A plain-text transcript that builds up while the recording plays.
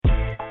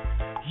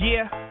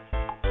Yeah,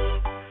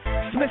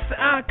 it's Mr.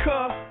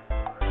 Encore,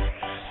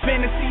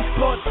 Fantasy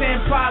Sports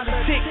and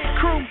Politics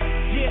Crew.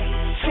 Yeah,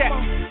 check.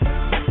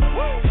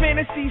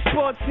 Fantasy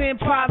Sports and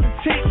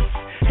Politics.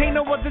 Ain't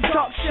no other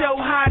talk show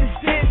hot as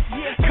this.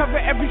 Cover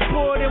every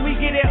sport and we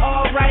get it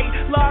all right.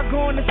 Log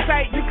on the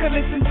site, you can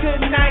listen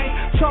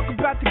tonight. Talk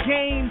about the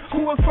game,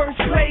 who in first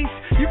place.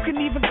 You can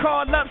even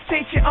call up,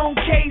 state your own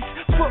case.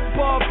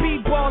 Football,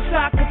 b-ball,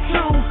 soccer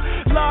too.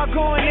 Log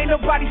on, ain't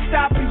nobody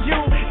stopping you.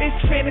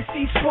 It's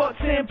Fantasy Sports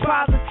and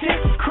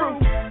Politics Crew.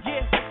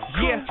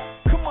 Yeah,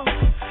 come on.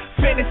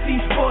 Fantasy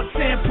Sports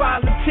and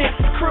Politics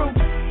Crew.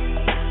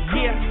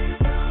 Yeah.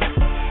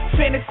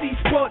 Fantasy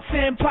Sports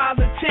and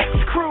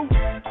Politics Crew.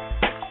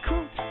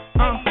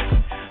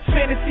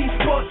 Fantasy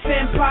Sports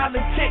and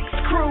Politics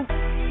Crew.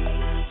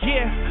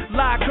 Yeah,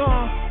 log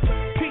on.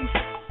 Peace.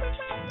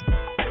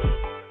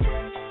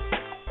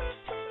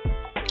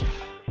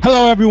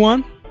 Hello,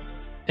 everyone,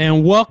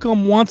 and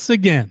welcome once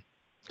again.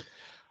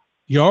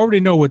 You already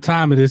know what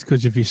time it is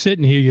because if you're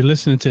sitting here, you're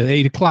listening to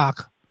 8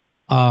 o'clock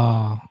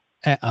at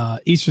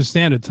Eastern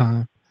Standard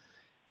Time,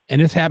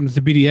 and this happens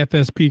to be the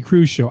Fsp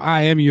Crew Show.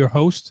 I am your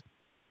host.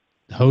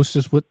 The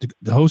hostess with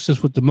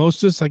the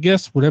mostest, I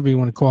guess, whatever you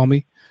want to call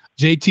me,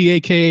 JT,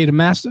 aka the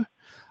Master.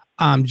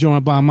 I'm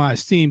joined by my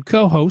esteemed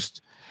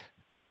co-host,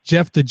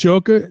 Jeff the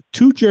Joker.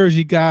 Two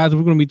Jersey guys.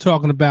 We're going to be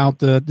talking about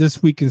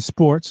this week in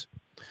sports.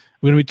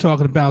 We're going to be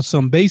talking about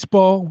some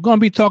baseball. We're going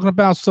to be talking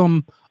about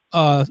some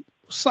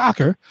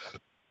soccer.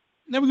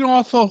 Then we're going to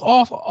also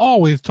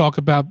always talk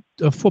about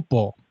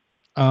football.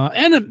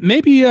 And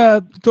maybe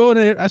throw it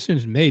in. I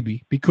shouldn't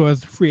maybe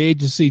because free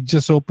agency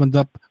just opened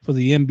up for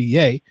the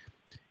NBA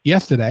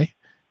yesterday.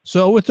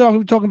 So we're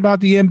talking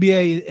about the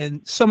NBA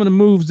and some of the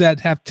moves that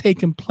have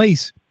taken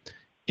place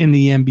in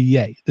the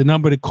NBA. The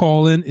number to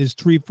call in is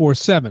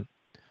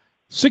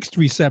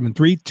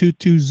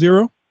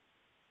 347-637-3220.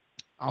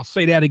 I'll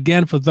say that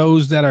again for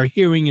those that are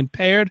hearing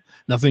impaired.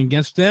 Nothing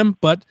against them,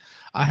 but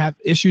I have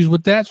issues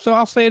with that. So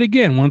I'll say it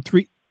again.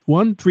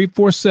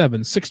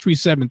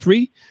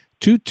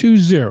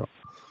 1-347-637-3220.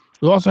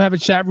 We'll also have a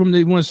chat room that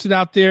you want to sit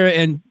out there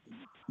and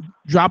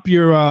drop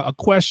your a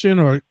question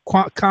or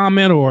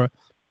comment or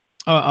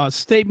a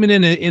statement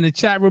in the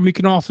chat room. You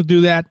can also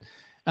do that.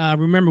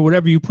 Remember,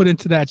 whatever you put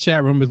into that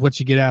chat room is what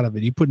you get out of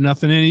it. You put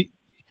nothing in it,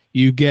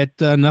 you get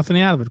nothing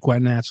out of it,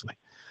 quite naturally.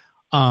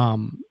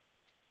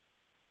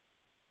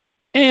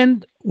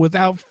 And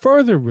without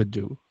further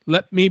ado,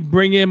 let me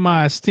bring in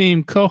my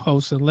esteemed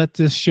co-host and get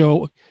this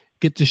show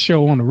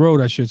on the road,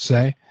 I should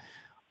say,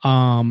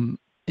 and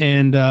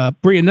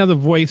bring another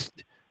voice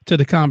to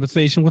the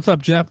conversation. What's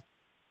up, Jeff?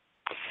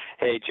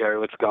 Hey, Jerry,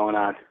 what's going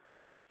on?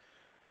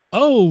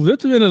 Oh, there's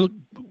been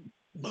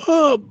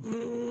a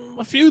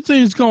few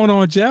things going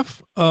on,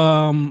 Jeff. First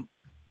of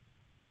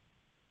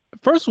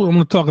all, I'm going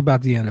to talk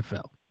about the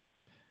NFL.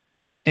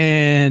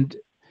 And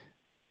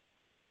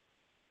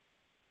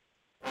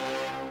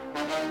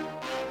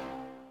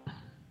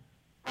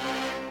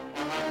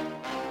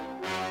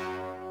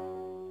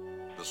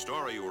the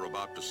story you are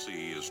about to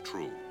see is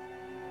true.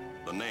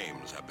 The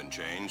names have been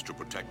changed to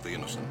protect the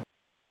innocent.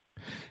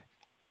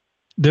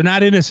 They're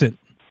not innocent.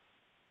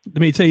 Let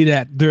me tell you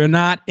that. They're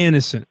not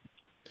innocent.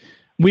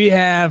 We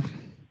have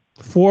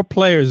 4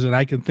 players that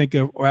I can think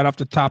of right off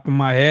the top of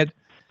my head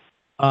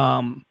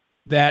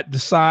that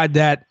decide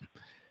that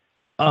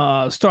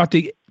start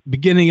the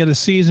beginning of the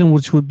season,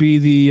 which would be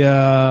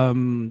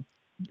the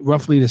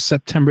roughly the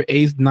September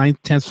 8th, 9th,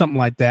 10th, something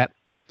like that,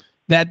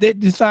 that they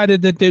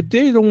decided that they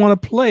don't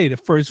want to play the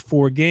first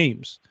 4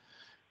 games.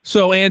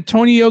 So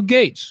Antonio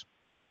Gates,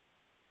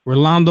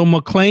 Rolando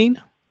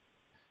McClain,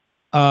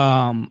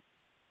 Dayton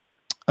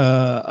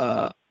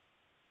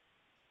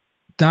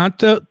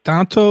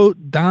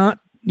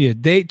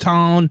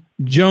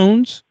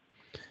Jones,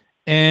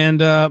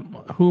 and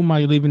who am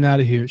I leaving out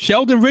of here?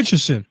 Sheldon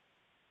Richardson.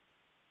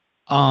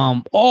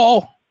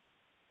 All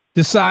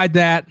decide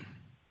that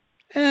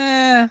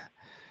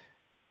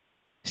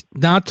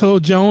Dante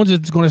Jones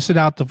is going to sit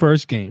out the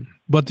first game,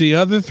 but the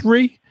other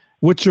 3,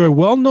 which are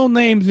well-known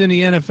names in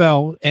the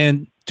NFL,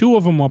 and 2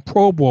 of them are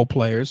Pro Bowl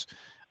players.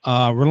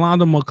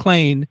 Rolando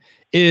McClain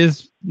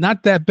is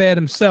not that bad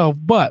himself,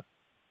 but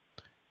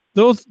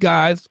those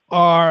guys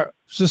are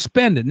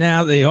suspended.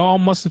 Now, they all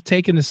must have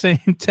taken the same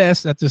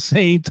test at the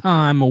same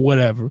time or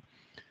whatever,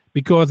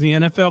 because the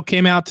NFL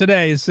came out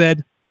today and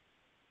said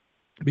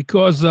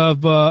because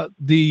of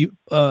the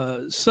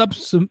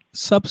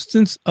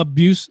substance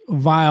abuse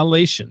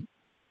violation,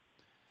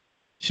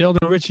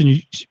 Sheldon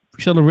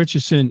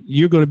Richardson,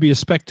 you're going to be a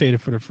spectator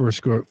for the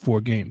first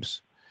 4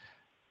 games.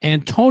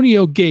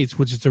 Antonio Gates,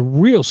 which is a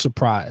real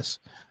surprise,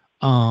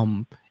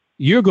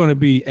 you're going to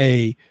be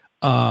a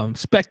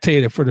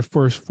spectator for the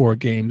first 4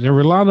 games. And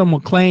Rolando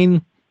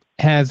McClain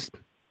has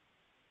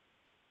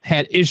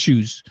had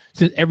issues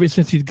ever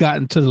since he's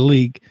gotten to the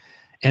league.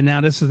 And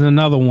now this is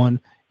another one.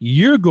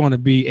 You're going to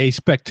be a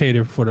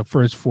spectator for the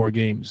first 4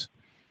 games.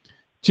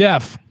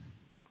 Jeff,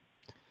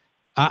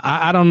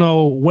 I don't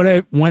know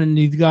when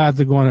these guys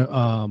are going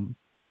to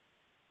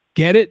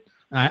get it.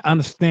 I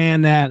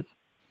understand that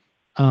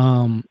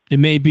It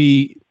may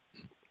be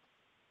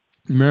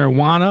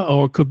marijuana,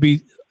 or it could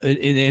be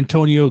in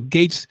Antonio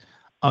Gates'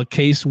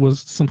 case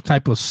was some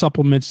type of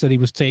supplements that he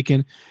was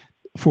taking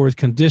for his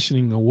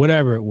conditioning or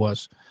whatever it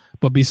was.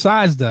 But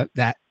besides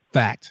that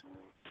fact,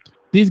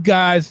 these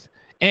guys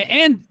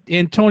and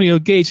Antonio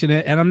Gates, and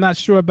I'm not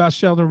sure about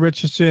Sheldon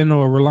Richardson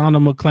or Rolando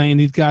McClain.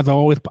 These guys are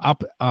always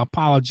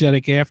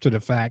apologetic after the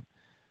fact,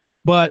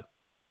 but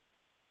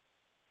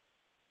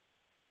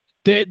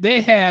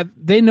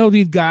they know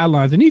these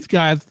guidelines, and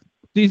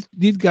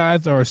these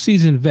guys are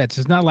seasoned vets.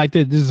 It's not like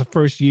this is the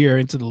first year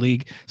into the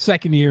league,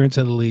 second year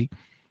into the league.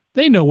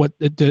 They know what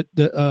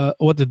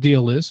the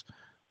deal is.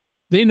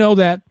 They know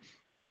that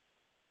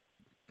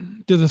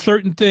there's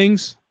certain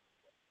things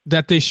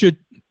that they should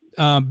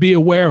be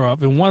aware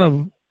of, and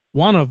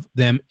one of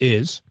them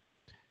is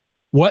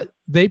what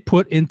they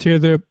put into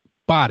their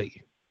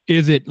body.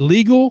 Is it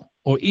legal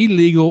or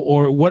illegal,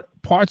 or what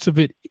parts of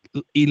it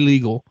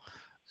illegal?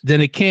 Then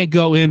it can't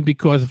go in,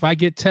 because if I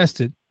get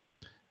tested,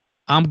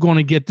 I'm going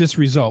to get this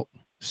result: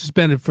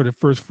 suspended for the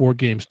first 4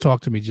 games.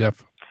 Talk to me,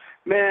 Jeff.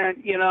 Man,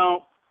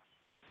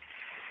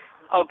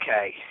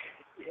 okay.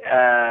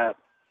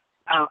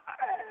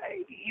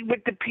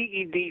 With the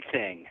PED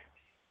thing,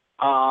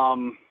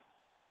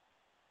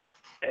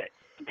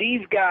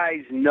 these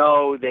guys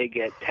know they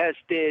get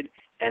tested,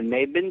 and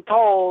they've been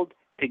told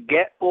to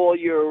get all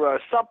your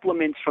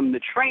supplements from the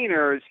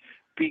trainers,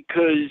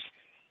 because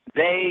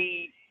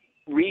they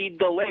read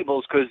the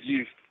labels, because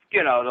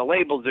the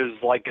labels, there's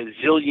like a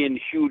zillion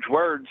huge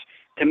words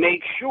to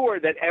make sure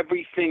that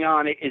everything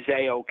on it is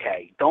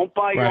A-okay. Don't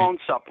buy your own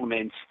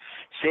supplements.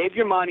 Save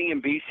your money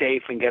and be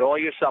safe, and get all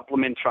your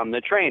supplements from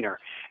the trainer.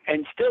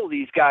 And still,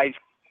 these guys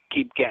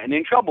keep getting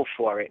in trouble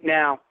for it.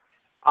 Now,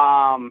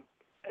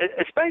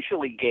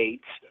 especially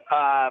Gates,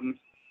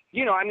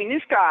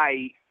 this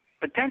guy,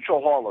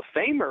 potential Hall of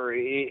Famer,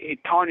 it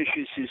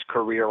tarnishes his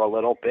career a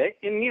little bit.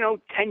 And,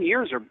 10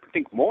 years or I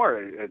think more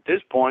at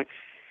this point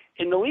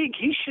in the league,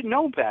 he should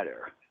know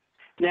better.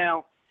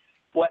 Now,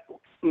 what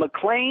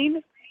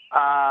McClain,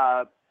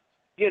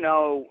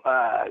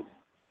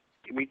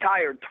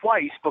 retired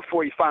twice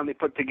before he finally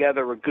put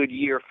together a good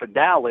year for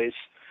Dallas.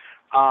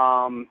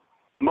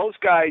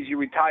 Most guys, you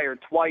retire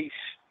twice,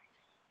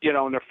 in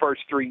their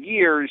first 3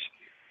 years,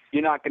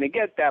 you're not going to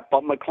get that.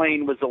 But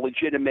McClain was a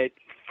legitimate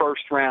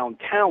first-round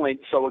talent,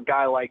 so a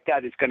guy like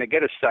that is going to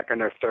get a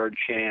second or third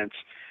chance.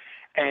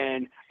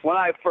 And when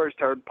I first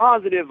heard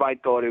positive, I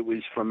thought it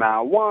was for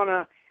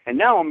marijuana, and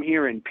now I'm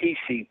hearing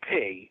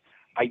PCP.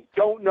 I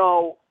don't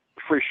know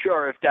for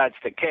sure if that's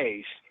the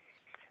case.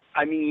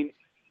 I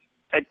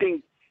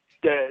think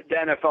the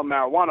NFL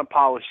marijuana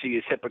policy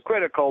is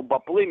hypocritical,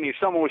 but believe me, if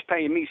someone was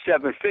paying me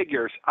 7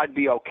 figures, I'd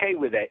be okay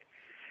with it.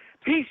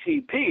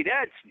 PCP,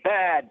 that's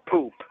bad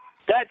poop.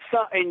 That's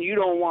something you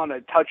don't want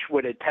to touch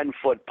with a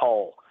 10-foot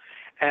pole.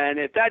 And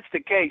if that's the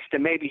case,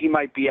 then maybe he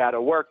might be out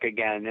of work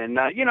again. And,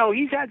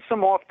 he's had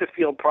some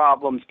off-the-field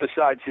problems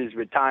besides his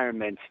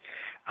retirements.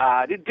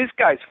 This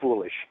guy's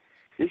foolish.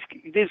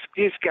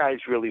 This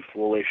guy's really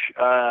foolish.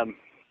 I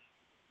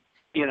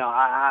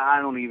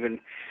don't even,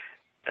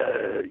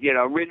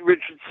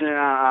 Richardson,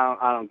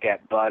 I don't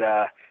get. But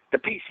the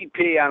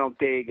PCP, I don't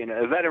dig. And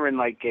a veteran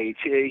like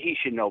Gates, he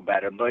should know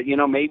better. But,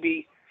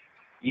 maybe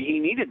he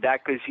needed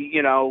that because,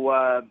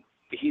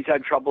 he's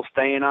had trouble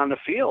staying on the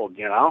field,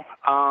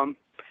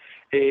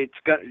 It's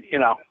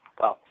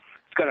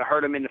going to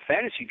hurt him in the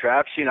fantasy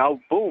drafts,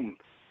 boom.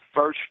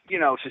 First,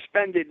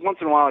 suspended. Once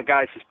in a while, a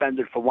guy's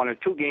suspended for 1 or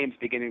 2 games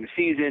beginning of the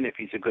season. If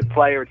he's a good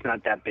player, it's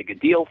not that big a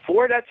deal.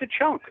 4, that's a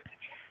chunk.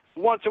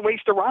 Who wants to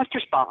waste a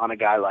roster spot on a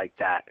guy like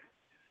that?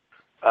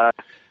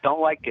 Don't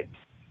like it.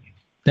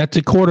 That's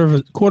a quarter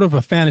of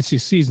a fantasy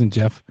season,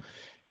 Jeff.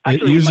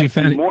 Actually, usually it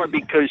might be more,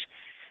 because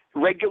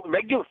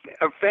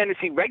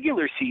fantasy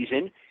regular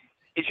season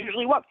is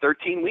usually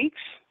 13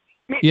 weeks?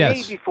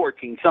 Yes. Maybe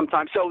 14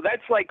 sometimes. So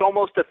that's like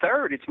almost a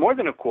third. It's more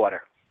than a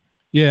quarter.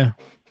 Yeah,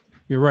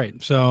 you're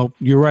right. So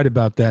you're right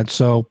about that.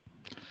 So,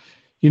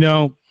 I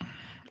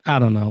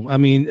don't know.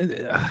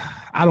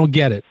 I don't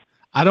get it.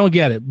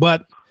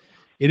 But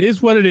it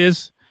is what it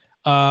is.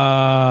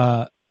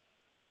 Rolando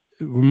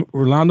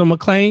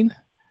McClain,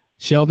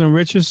 Sheldon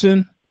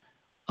Richardson,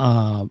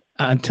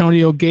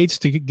 Antonio Gates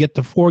to get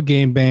the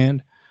 4-game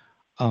ban.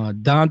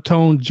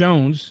 Dontone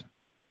Jones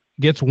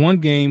gets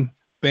 1 game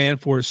ban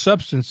for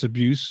substance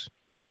abuse,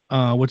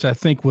 which I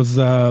think was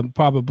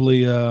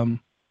probably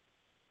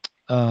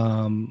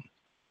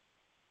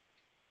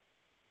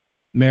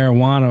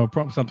marijuana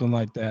or something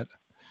like that.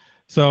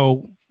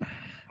 So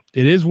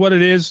it is what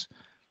it is.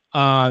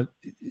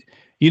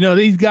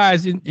 These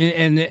guys, and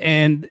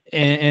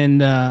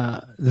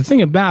the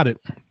thing about it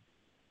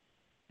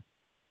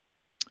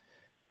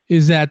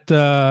is that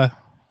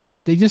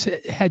they just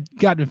had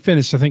gotten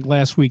finished, I think,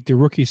 last week, the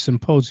rookie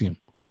symposium.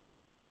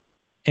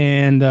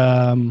 And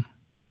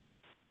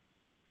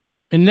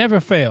it never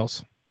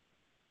fails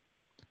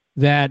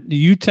that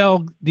you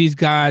tell these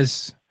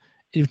guys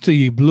until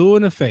you blue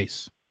in the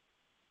face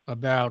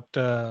about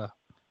the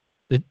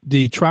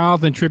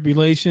trials and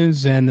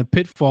tribulations and the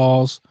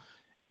pitfalls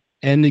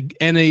and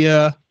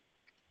the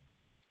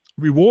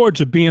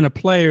rewards of being a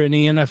player in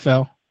the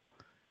NFL.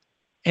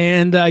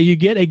 And you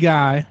get a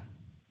guy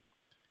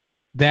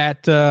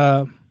that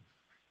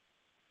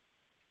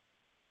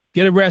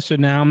get arrested.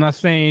 Now, I'm not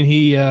saying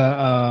he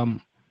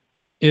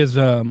is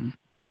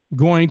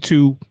going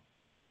to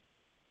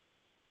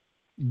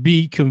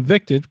be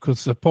convicted, because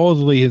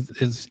supposedly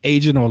his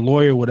agent or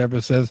lawyer, whatever,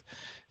 said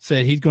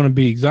he's going to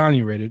be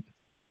exonerated.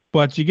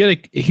 But you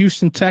get a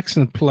Houston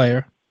Texans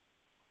player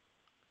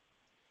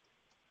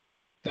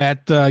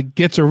that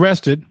gets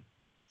arrested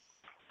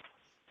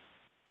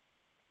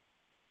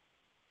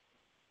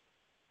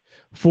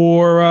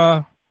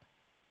for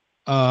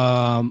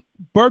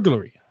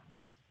burglary.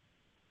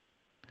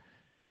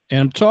 And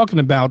I'm talking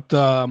about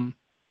an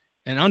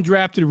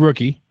undrafted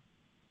rookie,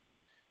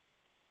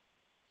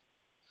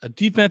 a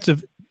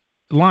defensive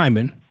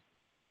lineman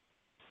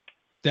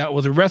that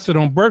was arrested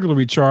on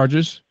burglary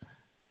charges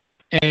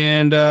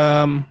and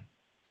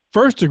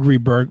first-degree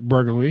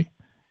burglary,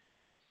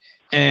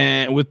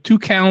 and with 2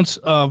 counts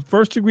of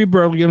first-degree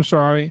burglary. I'm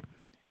sorry,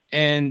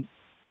 and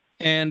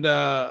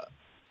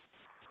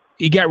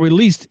he got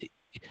released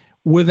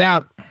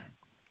without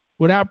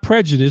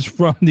prejudice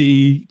from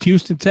the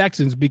Houston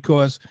Texans,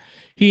 because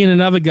he and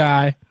another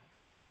guy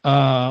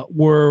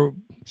were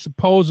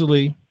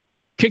supposedly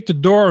kicked the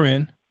door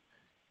in,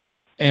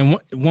 and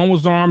one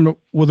was armed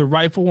with a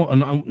rifle,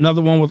 and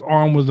another one was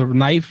armed with a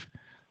knife,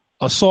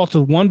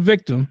 assaulted one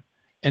victim,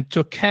 and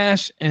took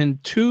cash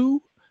and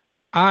 2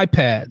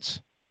 iPads.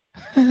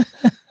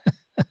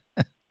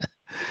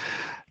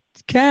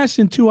 Cash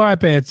and 2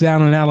 iPads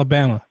down in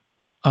Alabama.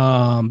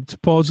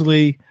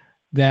 Supposedly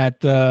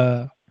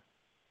that,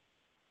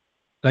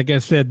 like I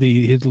said,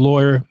 his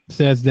lawyer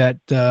says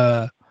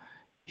that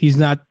he's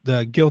not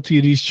guilty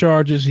of these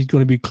charges. He's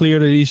going to be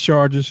cleared of these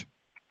charges.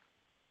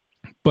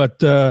 But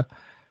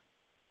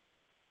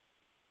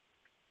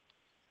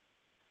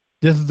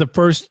this is the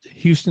first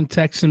Houston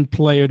Texan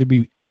player to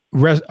be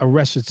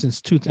arrested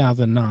since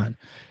 2009.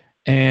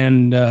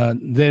 And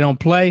they don't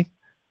play.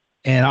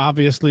 And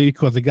obviously,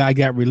 because the guy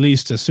got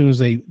released as soon as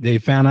they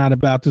found out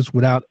about this,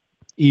 without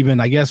even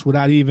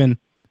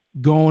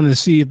going to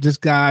see if this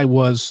guy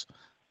was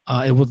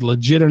it was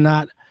legit or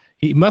not.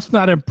 He must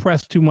not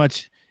impress too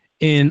much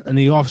in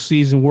the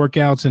off-season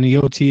workouts and the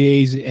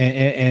OTAs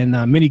and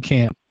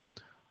minicamp.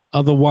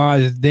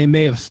 Otherwise, they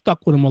may have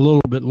stuck with him a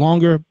little bit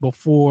longer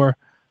before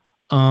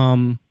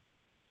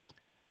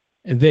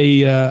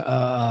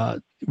they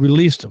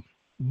released him.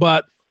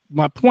 But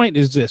my point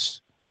is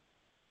this: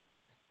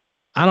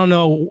 I don't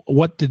know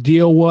what the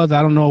deal was.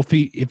 I don't know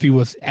if he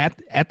was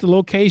at the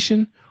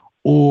location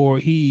or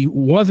he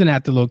wasn't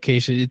at the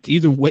location. It's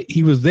either way,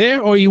 he was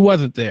there or he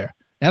wasn't there.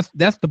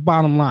 That's the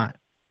bottom line.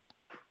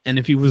 And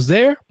if he was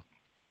there,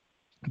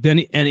 then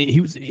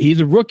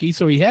he's a rookie,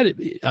 so he had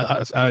it.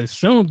 I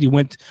assumed he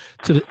went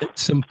to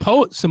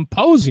the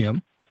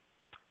symposium.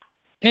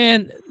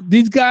 And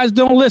these guys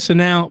don't listen.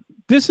 Now,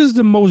 this is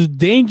the most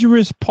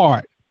dangerous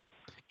part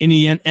in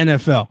the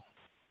NFL,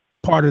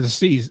 part of the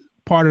season,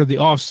 part of the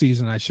off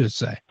season, I should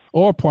say,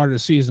 or part of the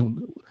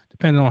season,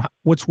 depending on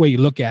which way you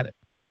look at it.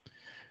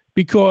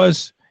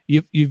 Because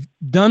you've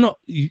done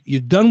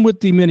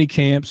with the mini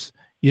camps,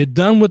 you're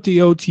done with the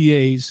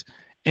OTAs,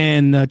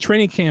 and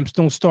training camps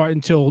don't start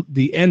until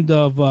the end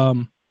of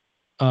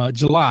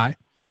July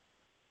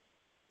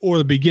or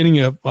the beginning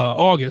of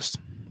August.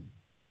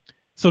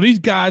 So these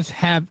guys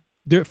have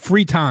their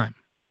free time.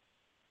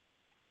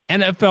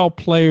 NFL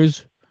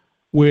players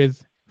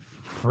with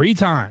free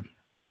time.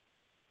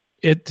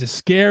 It's a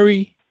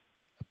scary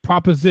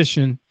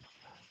proposition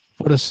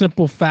for the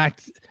simple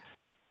fact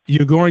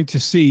you're going to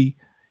see,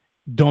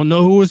 don't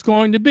know who it's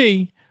going to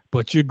be,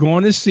 but you're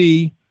going to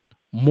see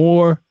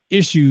more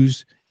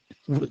issues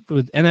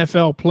with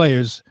NFL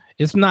players.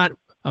 It's not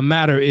a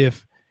matter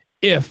if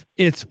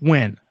it's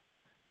when.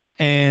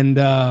 And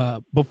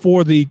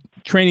before the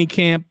training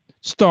camp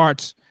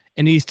starts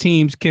and these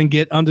teams can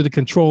get under the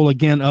control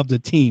again of the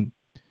team.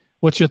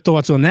 What's your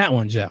thoughts on that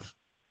one, Jeff?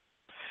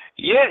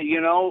 Yeah,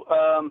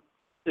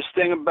 this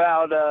thing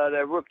about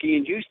that rookie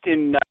in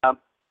Houston,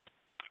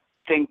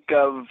 think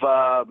of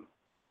it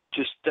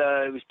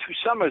was 2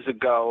 summers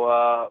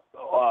ago,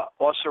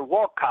 Officer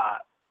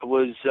Walcott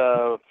was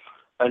a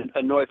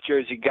North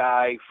Jersey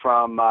guy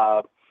from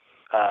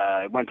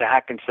went to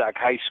Hackensack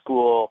High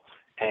School,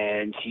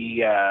 and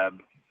he I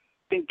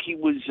think he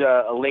was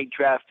a late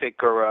draft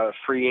pick or a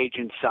free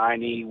agent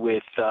signee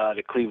with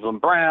the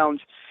Cleveland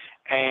Browns,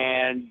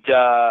 and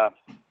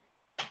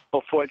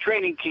before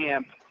training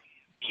camp,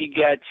 he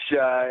gets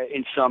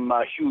in some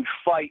huge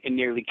fight and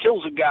nearly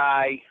kills a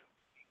guy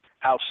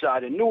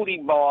outside a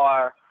nudie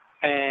bar.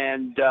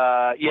 And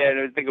I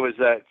think it was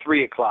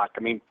 3 o'clock.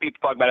 I mean, people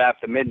talk about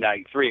after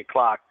midnight, 3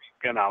 o'clock.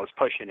 I was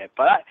pushing it,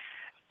 but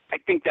I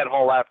think that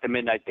whole after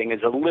midnight thing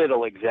is a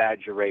little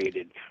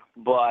exaggerated.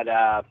 But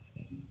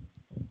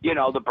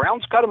the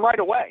Browns cut him right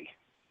away.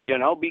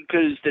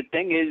 Because the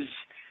thing is,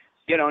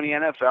 in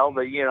the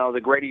NFL, the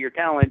greater your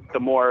talent, the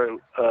more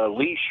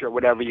leash or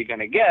whatever you're going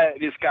to get.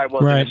 This guy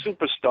wasn't a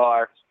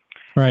superstar.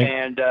 Right.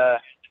 And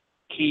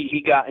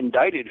he got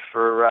indicted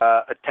for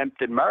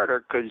attempted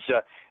murder because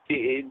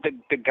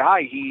the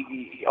guy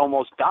he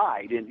almost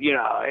died, and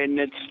and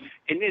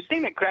the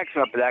thing that cracks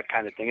me up with that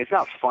kind of thing, it's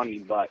not funny,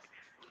 but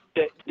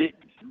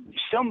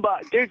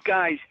there's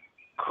guys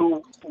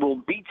who will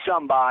beat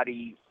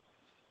somebody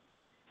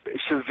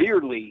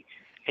severely,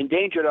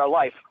 endanger their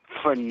life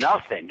for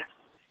nothing.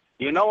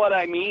 You know what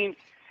I mean?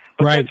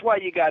 But right. That's why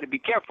you got to be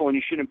careful, and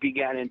you shouldn't be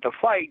getting into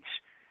fights,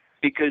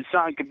 because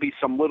something could be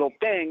some little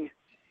thing.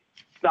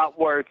 It's not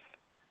worth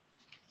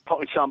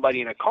putting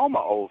somebody in a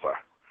coma over.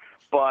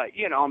 But,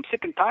 I'm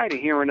sick and tired of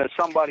hearing of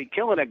somebody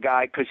killing a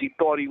guy because he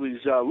thought he was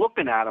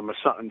looking at him or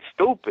something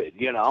stupid,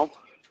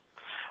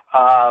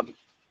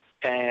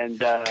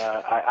 And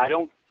I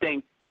don't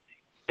think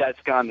that's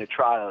gone to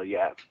trial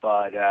yet.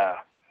 But,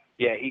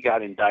 yeah, he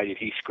got indicted.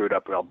 He screwed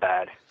up real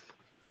bad.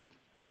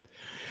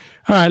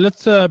 All right,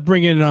 let's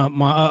bring in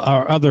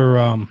our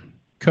other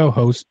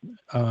co-host,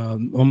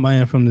 one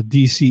man from the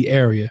D.C.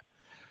 area.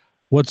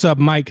 What's up,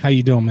 Mike? How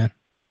you doing, man?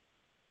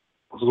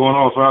 What's going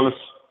on, fellas?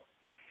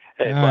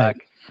 Hey, Black.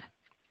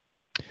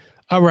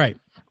 All right.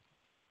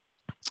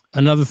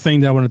 Another thing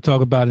that I want to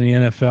talk about in the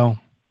NFL.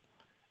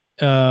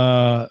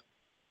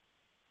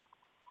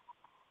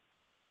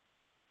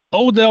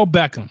 Odell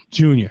Beckham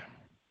Jr.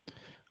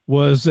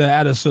 was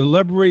at a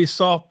celebrity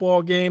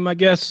softball game, I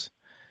guess.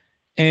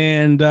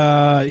 And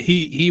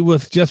he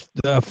was just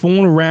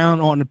fooling around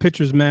on the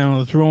pitcher's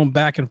mound, throwing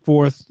back and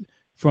forth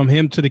from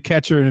him to the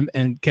catcher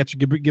and catcher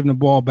giving the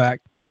ball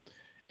back.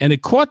 And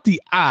it caught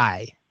the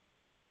eye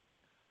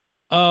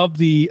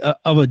of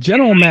a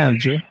general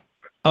manager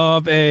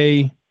of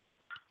a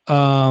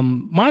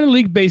minor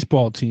league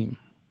baseball team.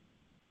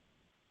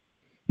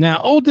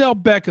 Now, Odell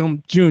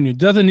Beckham Jr.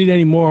 doesn't need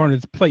any more on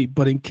his plate,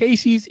 but in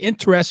case he's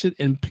interested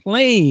in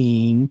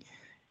playing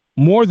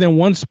more than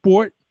one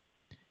sport,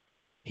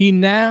 he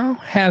now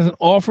has an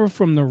offer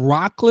from the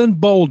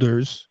Rockland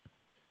Boulders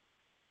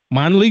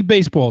minor league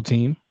baseball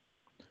team.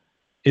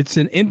 It's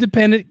an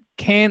independent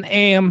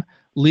Can-Am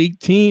League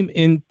team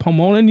in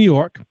Pomona, New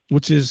York,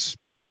 which is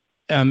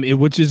in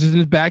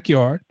his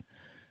backyard.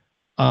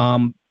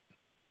 Like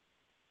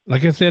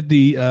I said,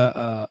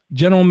 the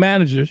general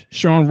manager,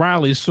 Sean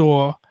Riley,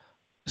 saw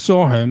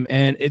him,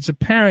 and it's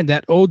apparent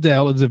that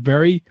Odell is a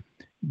very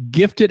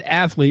gifted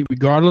athlete,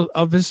 regardless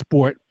of his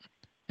sport.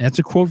 That's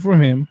a quote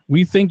from him.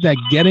 We think that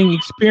getting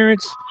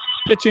experience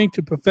pitching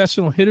to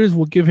professional hitters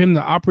will give him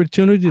the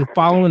opportunity to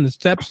follow in the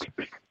steps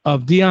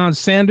of Deion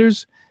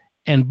Sanders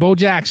and Bo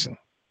Jackson.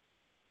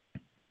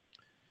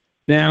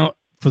 Now,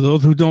 for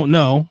those who don't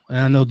know, and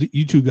I know that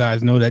you two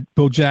guys know that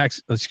but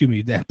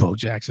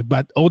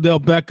Odell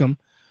Beckham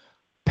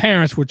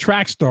parents were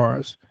track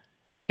stars,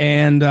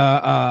 and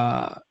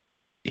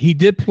he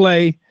did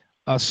play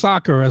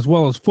soccer as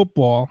well as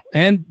football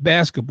and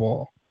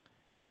basketball.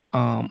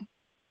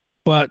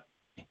 But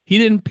he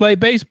didn't play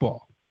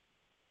baseball.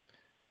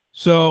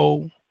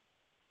 So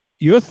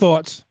your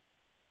thoughts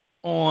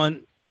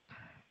on,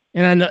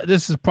 and I know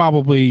this is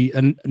probably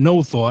a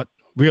no thought,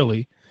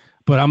 really,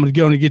 but I'm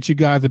going to get you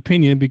guys'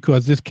 opinion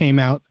because this came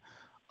out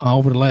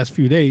over the last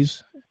few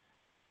days.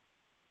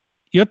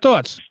 Your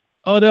thoughts,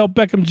 Odell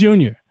Beckham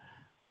Jr.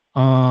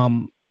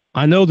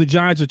 I know the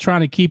Giants are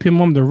trying to keep him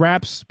on the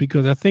wraps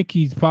because I think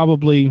he's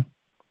probably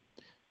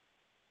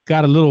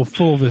got a little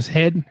full of his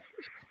head.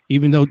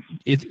 Even though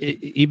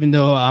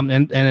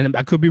and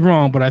I could be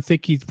wrong, but I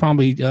think he's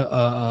probably got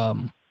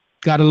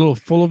a little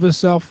full of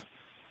himself,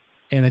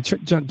 and the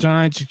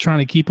Giants are trying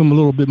to keep him a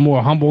little bit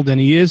more humble than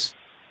he is.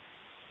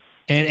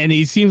 And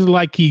he seems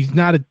like he's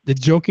not the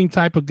joking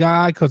type of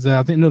guy, because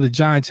I think the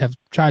Giants have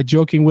tried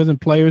joking with him,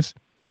 players,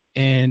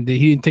 and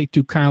he didn't take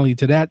too kindly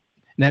to that.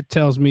 And that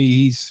tells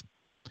me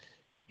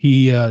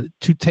he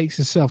takes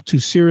himself too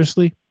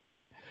seriously.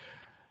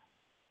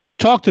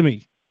 Talk to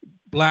me,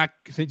 Black,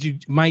 since you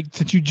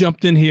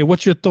jumped in here.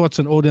 What's your thoughts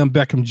on Odell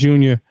Beckham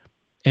Jr.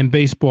 and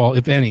baseball,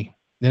 if any?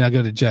 Then I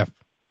go to Jeff.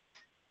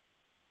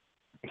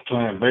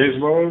 Playing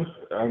baseball,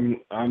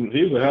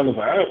 he's a hell of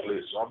an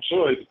athlete, so I'm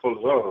sure he can pull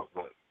it off.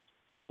 But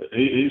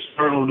he's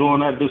certainly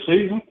doing that this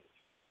season.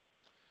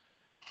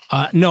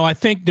 No, I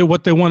think that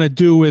what they want to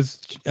do is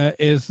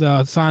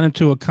sign him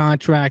to a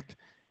contract,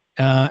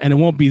 and it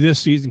won't be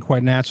this season,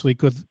 quite naturally,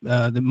 because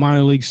the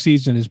minor league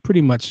season is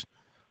pretty much.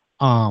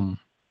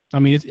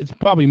 It's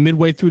probably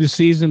midway through the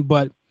season,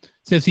 but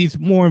since he's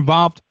more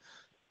involved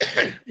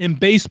in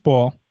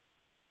baseball,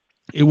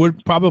 it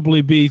would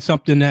probably be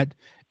something that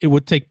it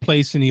would take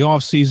place in the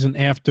off season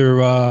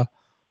after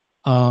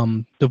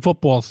the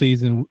football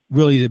season.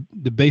 Really,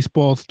 the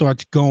baseball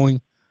starts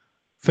going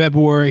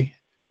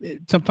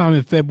sometime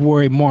in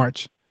February,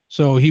 March.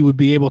 So he would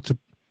be able to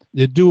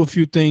do a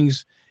few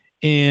things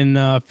in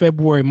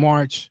February,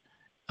 March,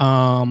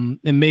 and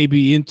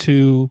maybe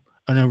into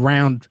and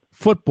around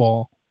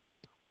football.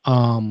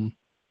 Not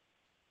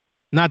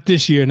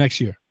this year, next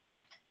year.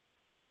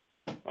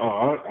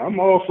 Oh, I'm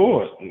all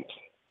for it.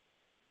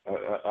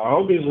 I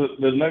hope he's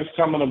the next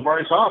coming of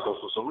Bryce Harper,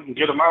 so we can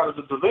get him out of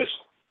the division.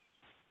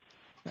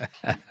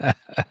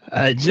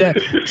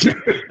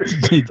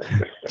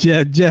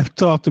 Jeff,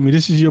 talk to me.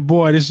 This is your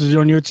boy. This is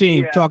on your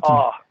team. Yeah, Talk to me.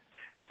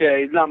 Yeah,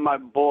 he's not my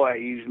boy.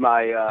 He's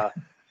my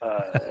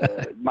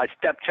my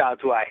stepchild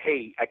who I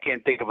hate. I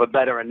can't think of a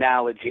better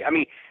analogy. I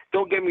mean,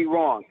 don't get me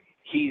wrong.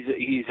 He's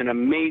an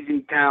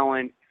amazing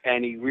talent,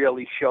 and he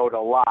really showed a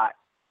lot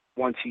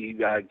once he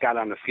got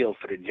on the field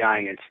for the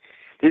Giants.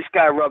 This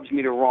guy rubs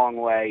me the wrong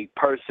way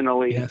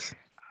personally. Yes.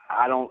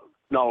 I don't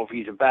know if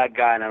he's a bad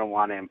guy, and I don't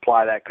want to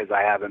imply that because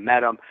I haven't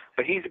met him.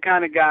 But he's the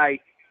kind of guy,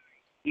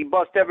 he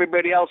busts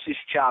everybody else's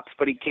chops,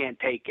 but he can't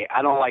take it.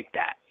 I don't like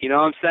that. You know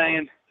what I'm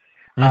saying?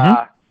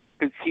 Because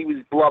he was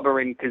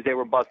blubbering because they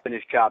were busting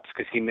his chops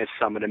because he missed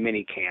some of the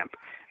mini camp.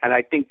 And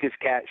I think this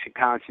cat should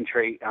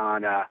concentrate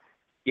on,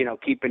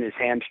 keeping his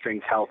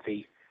hamstrings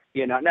healthy.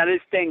 Now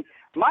this thing,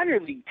 minor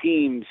league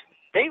teams,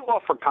 they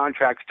offer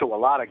contracts to a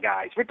lot of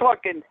guys. We're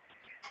talking,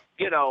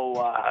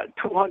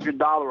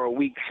 $200 a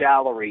week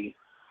salary,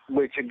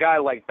 which a guy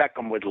like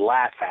Beckham would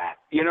laugh at.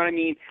 You know what I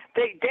mean?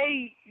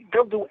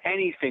 They'll do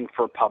anything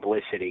for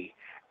publicity,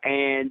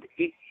 and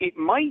it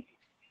might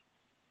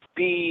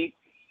be,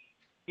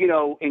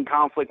 in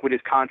conflict with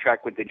his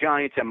contract with the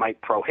Giants and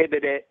might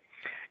prohibit it.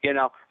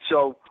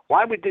 So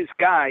why would this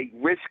guy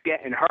risk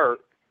getting hurt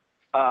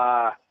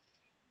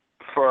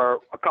for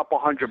a couple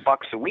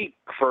 $100 a week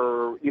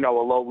for, a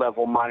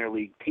low-level minor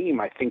league team?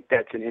 I think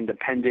that's an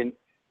independent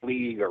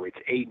league, or it's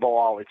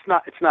A-ball. It's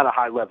not a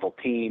high-level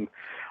team.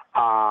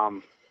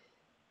 Because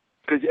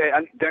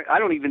I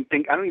don't even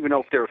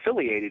know if they're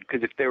affiliated,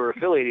 because if they were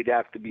affiliated, they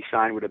have to be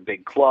signed with a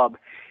big club.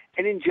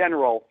 And in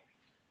general,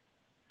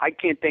 I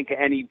can't think of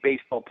any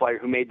baseball player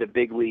who made the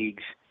big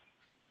leagues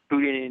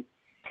who didn't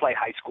play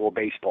high school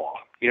baseball.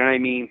 You know what I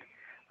mean?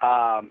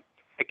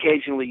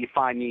 Occasionally you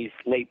find these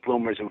late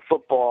bloomers in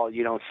football.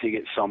 You don't see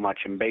it so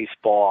much in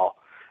baseball.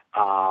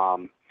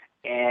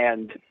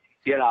 It's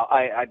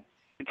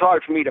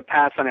hard for me to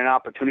pass on an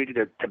opportunity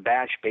to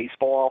bash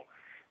baseball.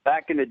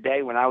 Back in the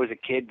day when I was a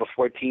kid,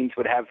 before teams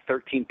would have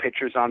 13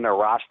 pitchers on their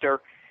roster,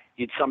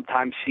 you'd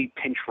sometimes see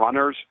pinch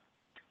runners.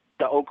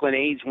 The Oakland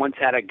A's once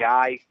had a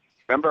guy,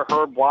 remember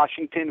Herb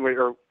Washington?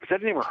 Or was that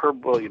his name, or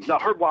Herb Williams? No,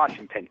 Herb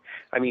Washington.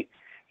 I mean,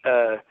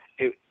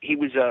 he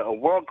was a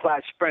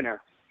world-class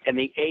sprinter, and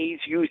the A's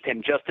used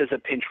him just as a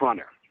pinch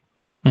runner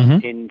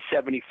in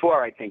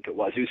 '74, I think it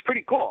was. He was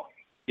pretty cool,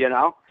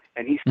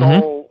 and he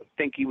stole, I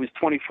think he was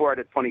 24 out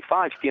of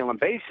 25 stealing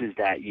bases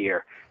that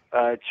year.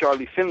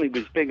 Charlie Finley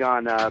was big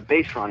on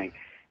base running.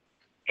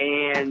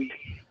 And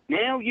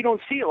now you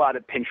don't see a lot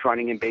of pinch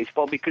running in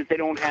baseball because they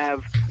don't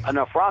have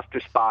enough roster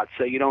spots,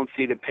 so you don't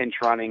see the pinch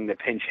running, the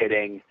pinch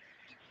hitting,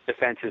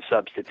 defensive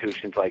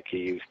substitutions like you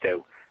used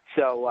to.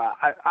 So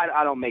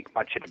I don't make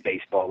much of the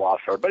baseball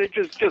offer, but it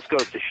just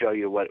goes to show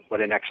you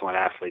what an excellent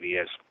athlete he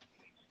is.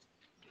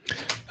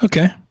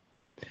 Okay.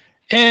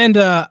 And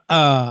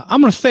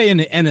I'm going to stay in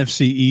the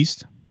NFC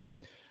East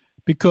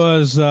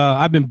because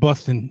I've been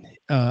busting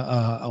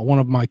one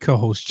of my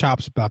co-hosts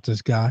chops about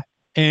this guy.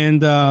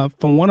 And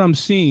from what I'm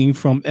seeing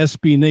from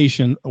SB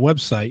Nation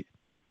website,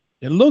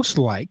 it looks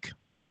like,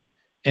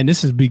 and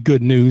this is be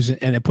good news,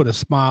 and it put a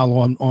smile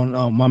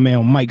on my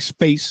man Mike's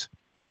face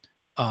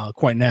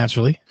quite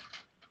naturally,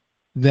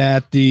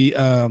 that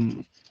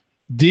the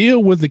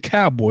deal with the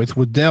Cowboys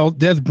with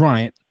Dez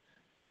Bryant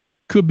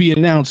could be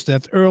announced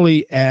as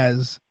early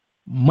as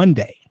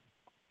Monday.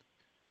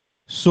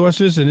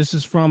 Sources, and this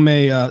is from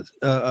a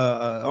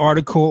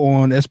article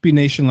on SB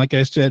Nation, like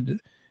I said,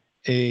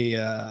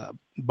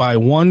 by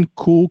one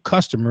cool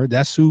customer.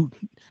 That's who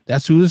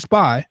it's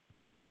by.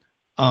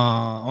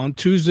 On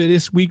Tuesday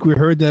this week, we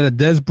heard that a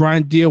Dez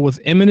Bryant deal was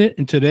imminent,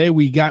 and today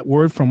we got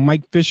word from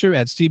Mike Fisher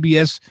at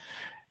CBS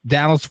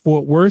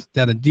Dallas-Fort Worth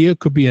that a deal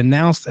could be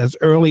announced as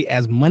early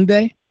as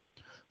Monday.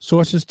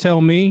 Sources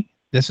tell me,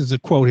 this is a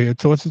quote here,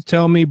 sources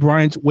tell me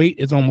Bryant's wait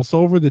is almost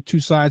over. The two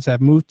sides have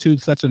moved to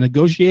such a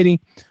negotiating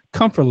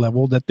comfort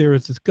level that there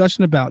is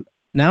discussion about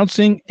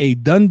announcing a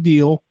done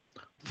deal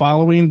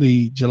following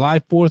the July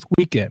 4th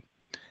weekend.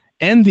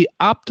 And the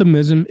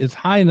optimism is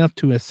high enough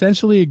to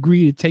essentially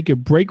agree to take a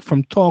break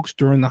from talks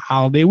during the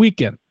holiday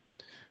weekend.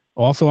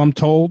 Also, I'm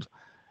told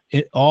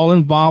it all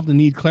involved and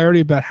need clarity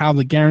about how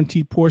the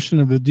guaranteed portion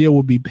of the deal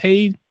will be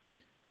paid,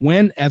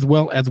 when, as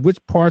well as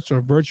which parts are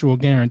virtual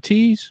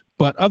guarantees.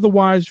 But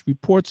otherwise,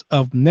 reports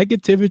of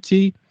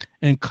negativity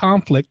and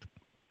conflict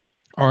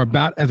are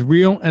about as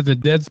real as a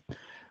Dez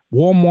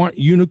Walmart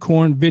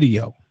unicorn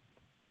video.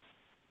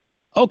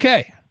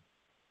 Okay.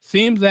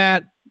 Seems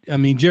that, I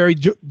mean, Jerry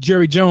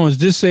Jones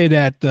did say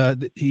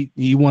that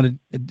he wanted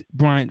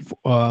Bryant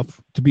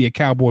to be a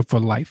Cowboy for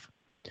life.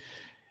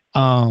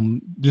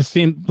 Just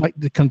seemed like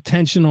the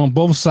contention on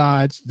both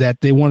sides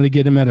that they wanted to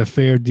get him at a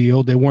fair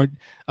deal. They weren't,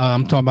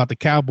 I'm talking about the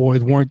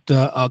Cowboys, weren't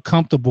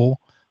comfortable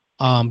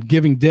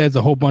giving Dez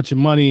a whole bunch of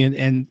money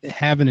and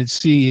having it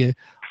see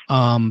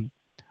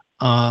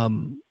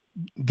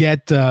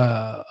get,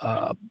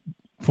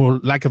 for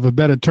lack of a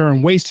better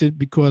term, wasted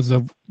because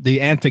of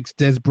the antics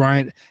Dez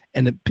Bryant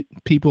and the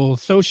people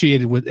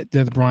associated with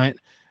Dez Bryant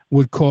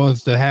would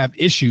cause to have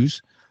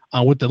issues.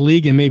 with the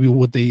league and maybe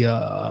with the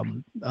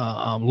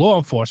law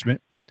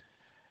enforcement.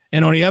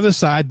 And on the other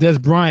side, Des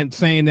Bryant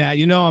saying that,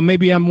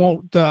 maybe I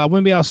won't.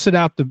 Maybe I'll sit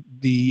out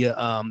the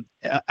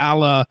a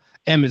la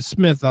Emmitt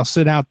Smith. I'll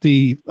sit out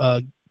the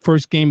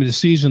first game of the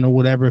season or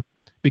whatever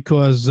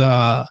because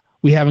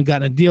we haven't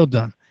gotten a deal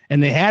done.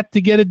 And they had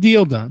to get a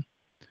deal done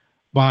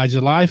by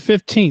July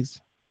 15th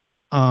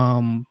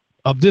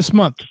of this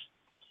month.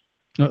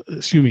 No,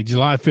 excuse me,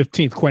 July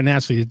 15th. Quite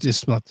naturally,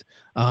 this month.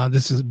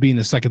 This is being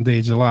the second day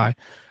of July.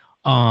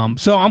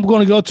 So I'm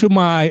going to go to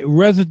my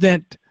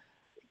resident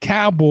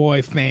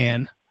Cowboy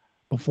fan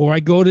before I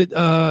go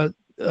to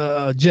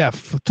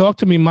Jeff. Talk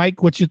to me,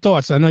 Mike. What's your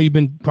thoughts? I know you've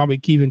been probably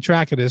keeping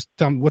track of this.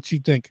 Tell me what you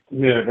think.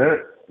 Yeah,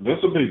 this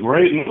would be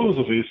great news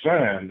if he's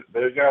signed.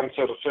 They got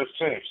until the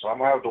 15th, so I'm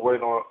gonna have to wait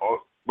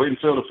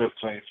until the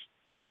 15th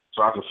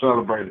so I can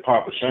celebrate and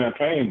pop a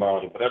champagne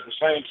bottle. But at the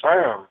same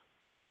time,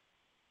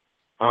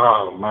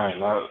 oh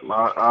man,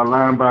 our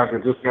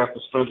linebacker just got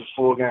suspended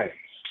 4 games,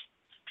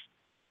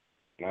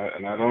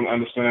 and I don't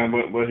understand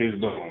what he's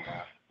doing,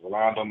 man.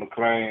 Rolando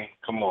McClain,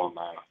 come on,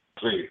 man.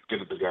 Please,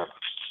 get it together.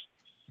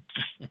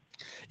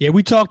 Yeah,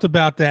 we talked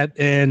about that,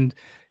 and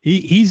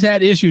he's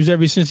had issues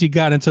ever since he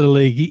got into the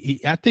league.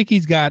 I think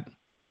he's got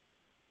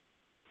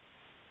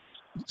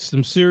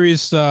some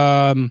serious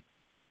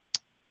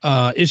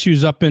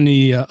issues up in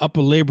the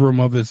upper labrum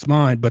of his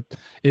mind, but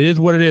it is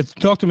what it is.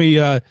 Talk to me,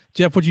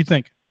 Jeff, what do you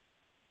think?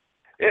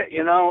 Yeah,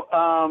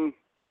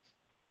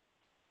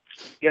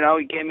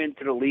 he came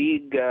into the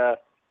league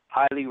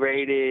highly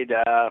rated,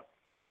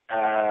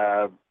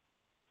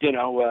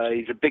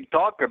 he's a big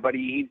talker, but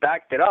he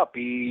backed it up.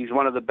 He's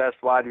one of the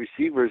best wide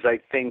receivers. I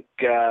think,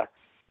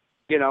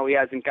 he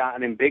hasn't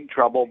gotten in big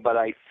trouble, but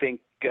I think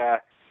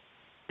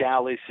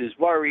Dallas is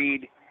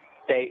worried.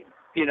 They,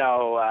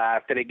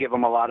 after they give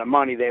him a lot of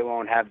money, they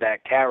won't have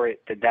that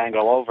carrot to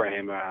dangle over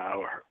him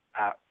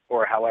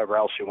or however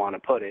else you want to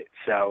put it.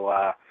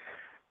 So,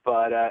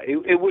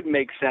 it would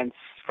make sense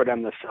for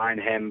them to sign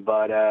him,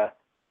 but I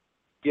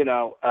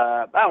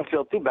don't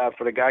feel too bad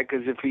for the guy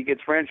because if he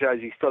gets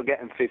franchised, he's still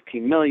getting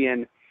 $15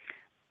 million.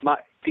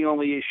 The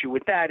only issue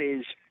with that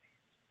is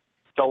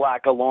the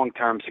lack of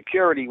long-term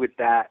security with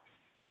that,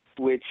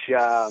 which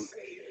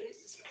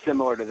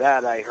similar to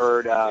that, I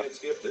heard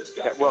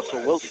that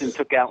Russell Wilson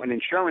took out an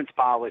insurance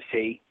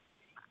policy,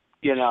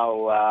 in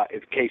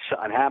case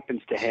something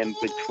happens to him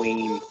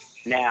between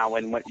now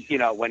and when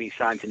he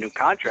signs a new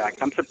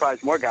contract. I'm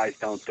surprised more guys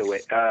don't do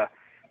it.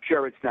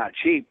 Sure, it's not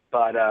cheap,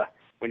 but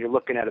when you're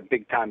looking at a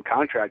big-time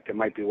contract, it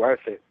might be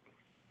worth it.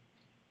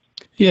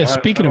 Yeah,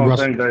 speaking of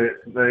Russell,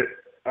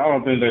 I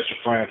don't think they should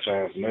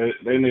franchise him.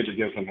 They need to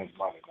give him his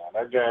money, man.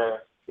 That guy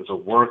is a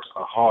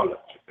workaholic.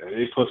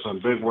 He puts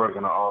in big work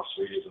in the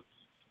offseason.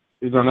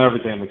 He's done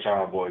everything the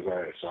Cowboys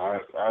ask, so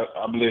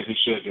I believe he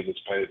should get his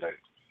payday.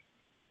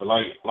 But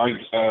like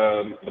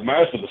the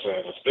Master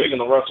said, speaking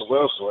of Russell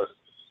Wilson,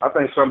 I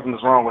think something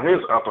is wrong with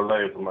his upper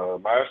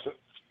labrum, Master.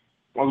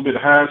 Wants to be the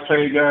highest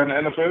paid guy in the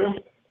NFL?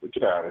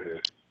 Get out of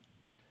here.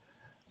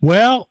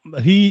 Well,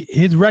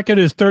 his record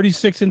is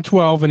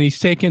 36-12, and he's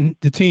taken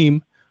the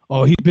team,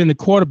 or he's been the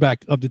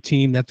quarterback of the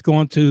team that's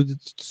gone to the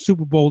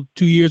Super Bowl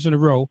 2 years in a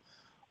row,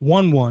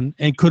 won one,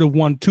 and could have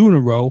won 2 in a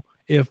row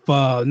if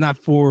not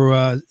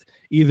for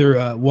either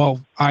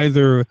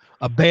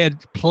a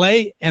bad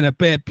play and a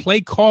bad play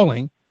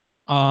calling.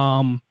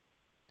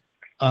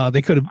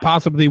 They could have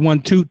possibly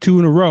won two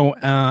in a row,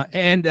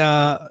 and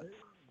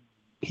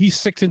he's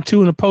 6-2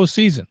 in the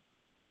postseason.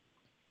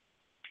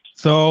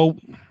 So.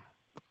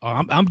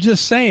 I'm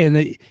just saying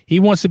that he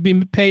wants to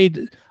be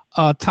paid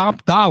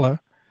top dollar,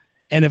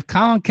 and if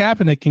Colin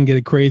Kaepernick can get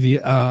a crazy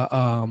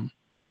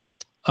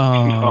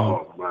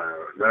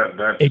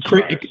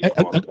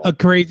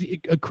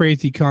a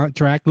crazy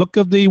contract. Look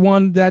at the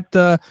one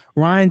that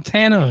Ryan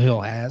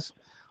Tannehill has.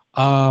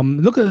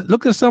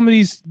 Look at some of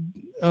these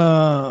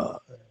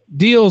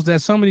deals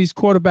that some of these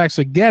quarterbacks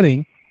are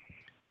getting,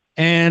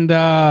 and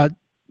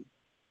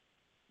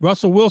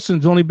Russell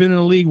Wilson's only been in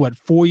the league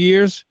 4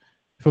 years,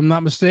 if I'm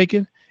not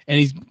mistaken. And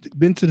he's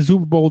been to the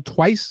Super Bowl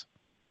twice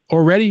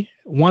already.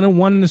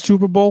 1-1 in the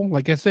Super Bowl.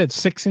 Like I said,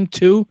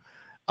 6-2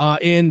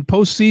 in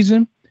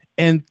postseason,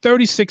 and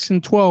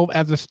 36-12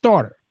 as a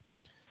starter.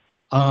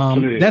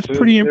 That's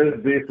pretty.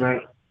 His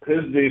defense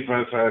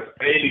has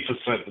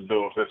 80% to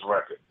do with his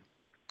record.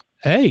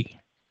 Hey,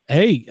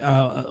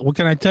 what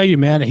can I tell you,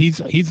 man? He's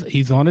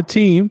on a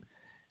team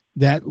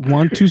that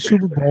won 2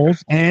 Super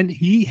Bowls, and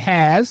he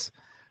has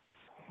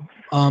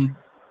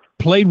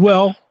played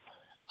well.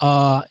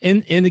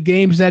 In the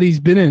games that he's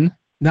been in,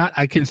 not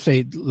I can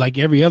say like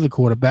every other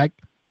quarterback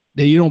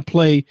that you don't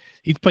play.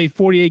 He's played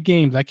 48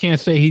 games. I can't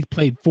say he's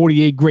played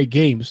 48 great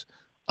games.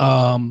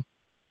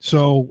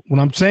 So what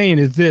I'm saying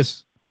is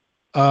this: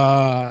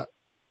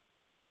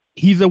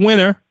 he's a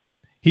winner.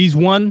 He's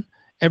won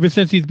ever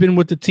since he's been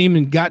with the team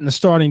and gotten a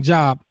starting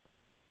job.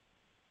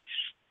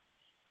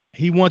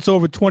 He wants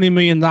over $20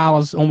 million,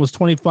 almost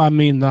 $25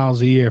 million a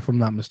year, if I'm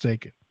not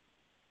mistaken.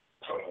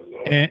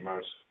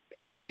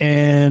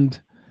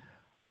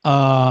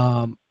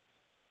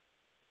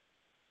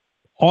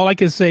 all I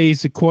can say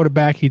is the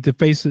quarterback. He's the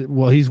face.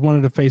 Well, he's one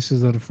of the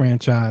faces of the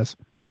franchise,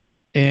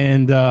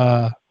 and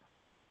I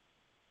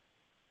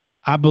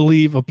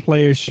believe a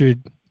player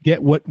should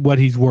get what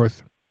he's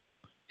worth.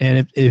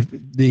 And if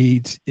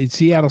the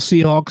Seattle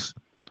Seahawks,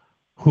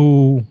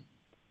 who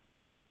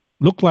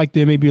look like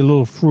they may be a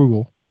little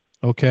frugal,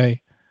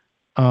 okay,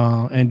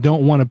 and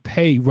don't want to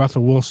pay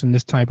Russell Wilson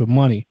this type of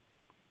money,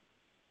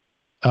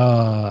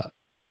 are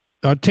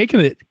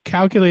taking a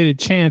calculated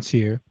chance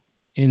here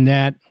in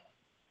that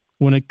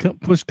when it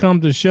push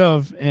comes to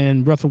shove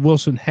and Russell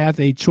Wilson has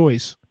a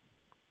choice,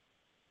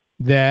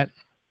 that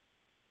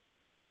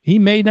he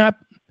may not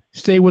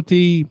stay with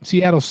the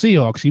Seattle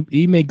Seahawks.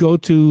 He may go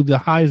to the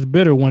highest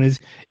bidder when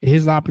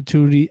his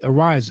opportunity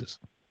arises.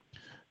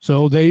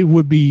 So it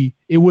would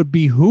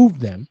behoove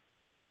them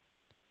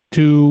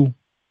to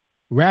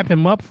wrap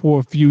him up for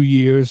a few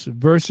years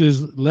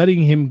versus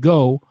letting him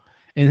go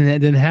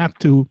and then have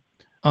to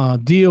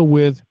deal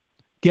with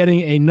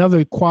getting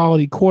another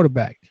quality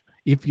quarterback.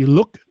 If you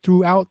look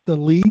throughout the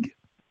league,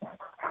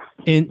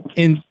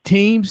 in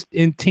teams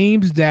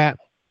that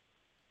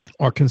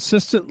are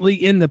consistently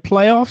in the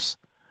playoffs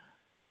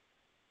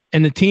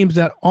and the teams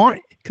that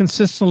aren't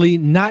consistently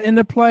not in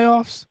the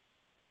playoffs,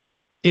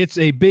 it's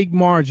a big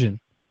margin.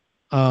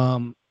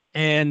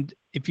 And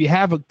if you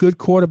have a good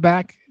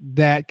quarterback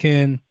that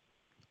can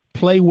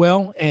play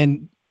well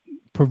and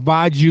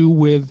provide you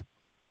with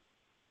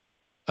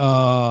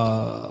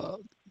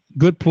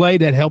good play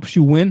that helps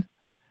you win,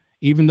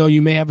 even though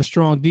you may have a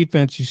strong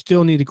defense, you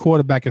still need a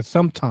quarterback at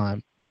some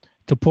time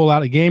to pull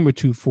out a game or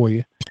two for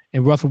you.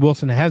 And Russell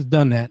Wilson has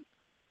done that.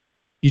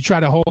 You try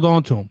to hold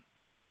on to him.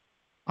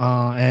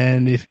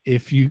 And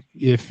if he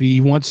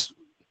wants,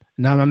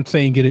 now I'm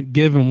saying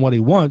give him what he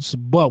wants,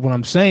 but what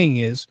I'm saying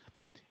is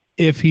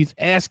if he's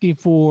asking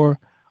for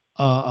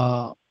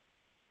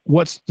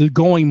what's the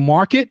going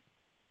market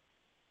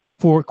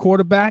for a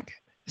quarterback,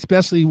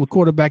 especially with a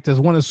quarterback that's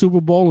won a Super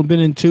Bowl and been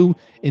in two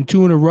in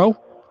a row,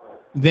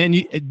 then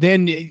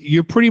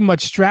you're pretty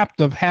much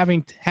strapped of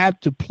having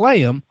to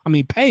pay him,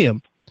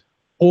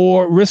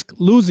 or risk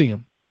losing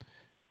him.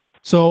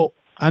 So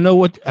I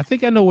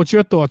think I know what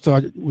your thoughts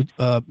are,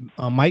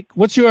 Mike.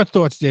 What's your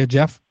thoughts there,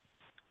 Jeff,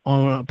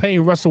 on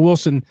paying Russell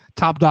Wilson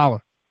top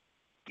dollar?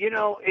 I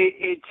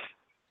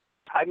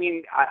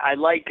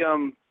like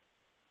him.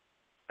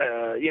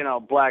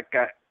 Black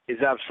guy is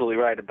absolutely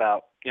right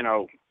about,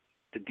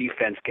 the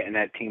defense getting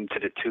that team to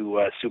the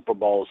two Super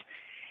Bowls.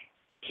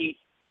 He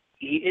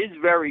is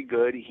very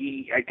good.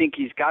 I think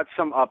he's got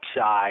some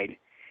upside,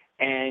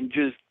 and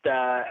just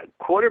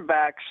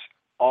quarterbacks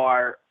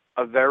are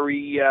a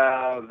very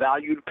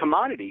valued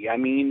commodity.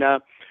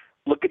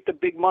 Look at the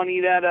big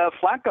money that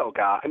Flacco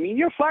got.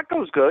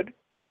 Flacco's good.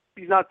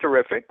 He's not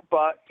terrific,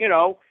 but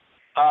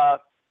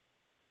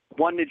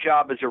won the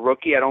job as a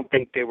rookie. I don't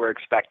think they were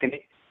expecting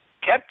it.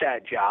 Kept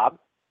that job.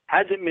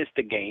 Hasn't missed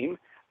a game.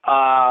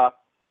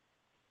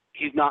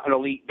 He's not an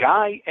elite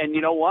guy, and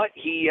you know what?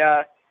 He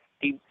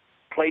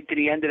played to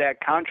the end of that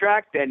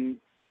contract, and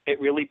it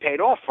really paid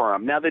off for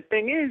him. Now, the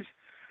thing is,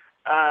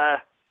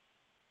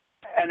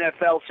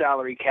 NFL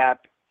salary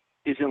cap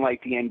isn't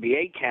like the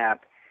NBA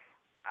cap.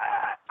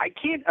 I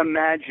can't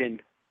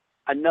imagine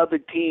another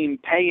team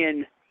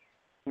paying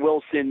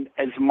Wilson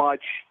as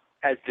much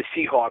as the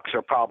Seahawks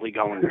are probably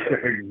going to.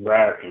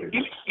 Exactly.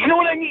 You know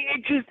what I mean?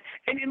 It just,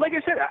 and like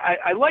I said,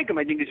 I like him.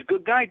 I think he's a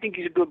good guy. I think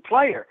he's a good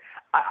player.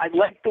 I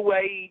like the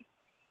way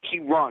he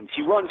runs.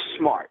 He runs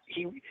smart.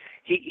 He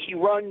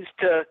runs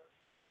to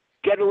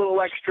get a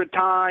little extra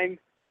time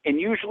and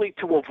usually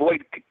to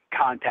avoid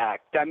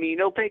contact.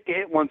 He'll take a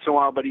hit once in a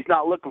while, but he's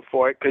not looking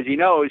for it because he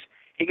knows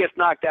he gets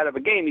knocked out of a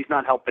game, he's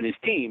not helping his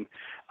team.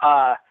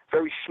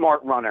 Very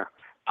smart runner.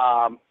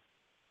 I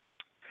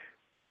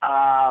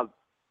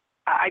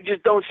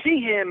just don't see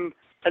him,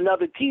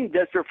 another team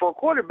desperate for a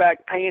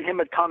quarterback, paying him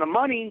a ton of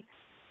money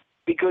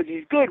because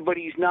he's good, but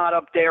he's not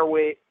up there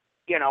with,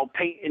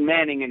 Peyton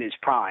Manning in his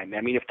prime.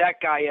 If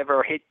that guy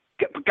ever hit,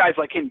 guys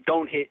like him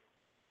don't hit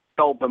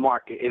the open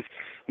market. If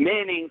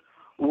Manning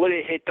would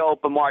have hit the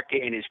open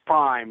market in his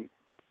prime,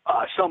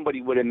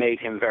 somebody would have made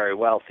him very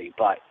wealthy.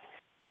 But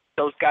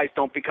those guys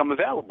don't become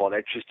available.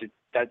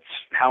 That's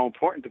how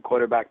important the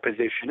quarterback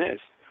position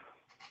is.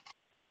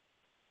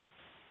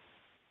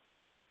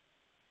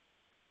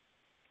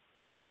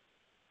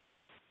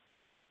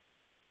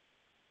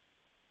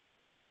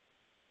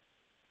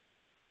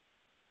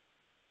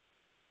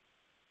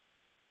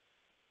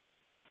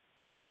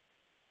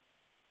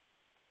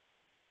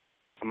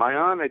 Am I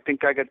on? I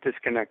think I got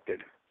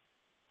disconnected.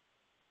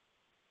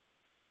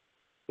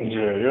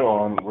 Yeah, you're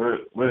on. Where,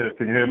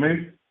 can you hear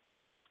me?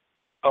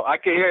 Oh, I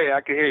can hear you.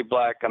 I can hear you,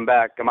 Black. I'm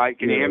back. Can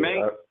you hear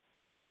me?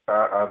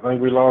 I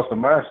think we lost the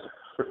master.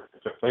 I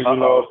think we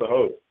lost the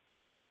host.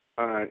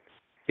 All right.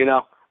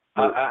 I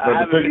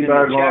haven't been in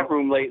the chat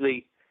room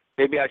lately.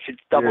 Maybe I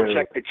should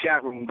double-check the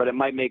chat room, but it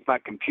might make my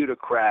computer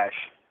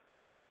crash.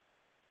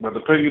 But to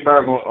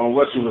piggyback on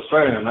what you were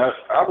saying,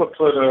 I would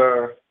put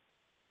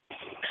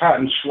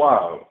Cotton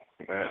Schwab,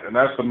 and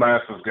that's the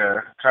Masters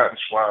guy. Cotton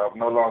Schwab,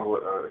 no longer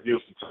with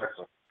Houston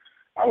Texans.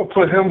 I would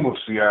put him with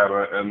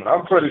Seattle, and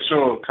I'm pretty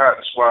sure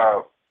Cotton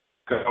Schwab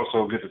could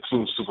also get the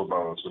 2 Super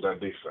Bowls with that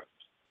defense.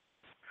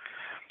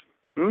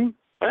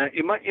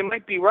 You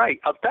might be right.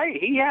 I'll tell you,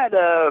 he had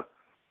a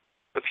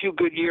few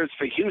good years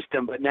for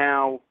Houston, but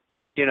now,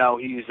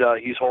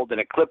 he's holding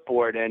a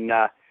clipboard, and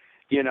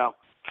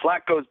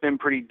Flacco's been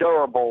pretty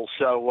durable,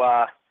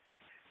 so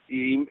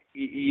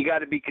you got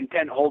to be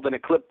content holding a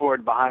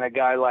clipboard behind a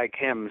guy like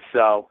him.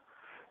 So,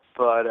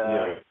 but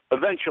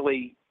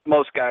eventually,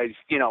 most guys,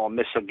 will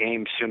miss a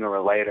game sooner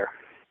or later.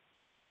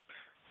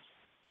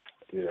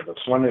 Yeah, but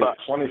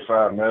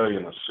 $25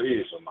 million a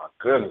season, my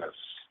goodness.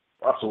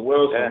 Russell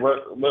Wilson,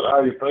 what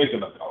are you thinking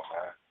about,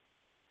 man?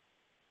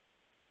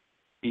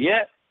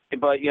 Yeah,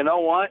 but you know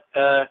what?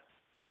 I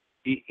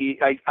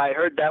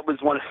heard that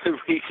was one of the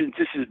reasons,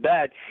 this is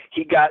bad,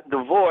 he got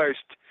divorced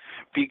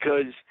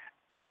because,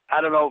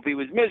 I don't know if he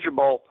was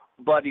miserable,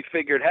 but he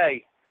figured,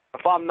 hey,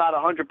 if I'm not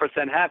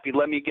 100% happy,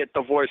 let me get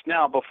divorced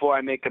now before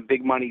I make a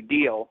big money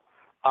deal.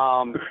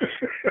 I'm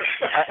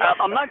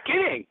not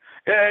kidding.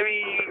 I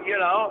mean,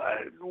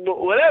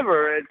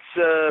 whatever.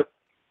 It's,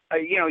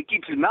 he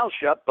keeps his mouth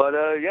shut, but,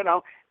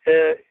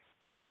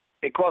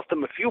 it cost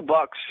him a few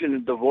bucks in a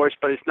divorce,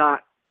 but it's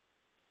not,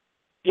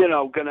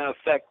 going to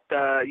affect,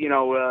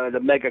 the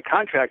mega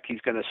contract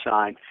he's going to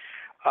sign.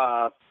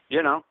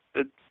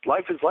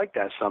 Life is like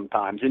that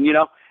sometimes. And,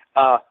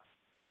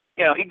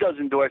 he does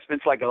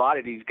endorsements like a lot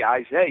of these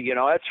guys. Hey,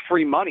 that's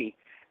free money.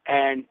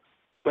 And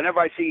whenever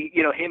I see,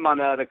 him on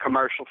the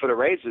commercial for the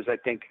Razors, I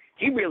think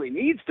he really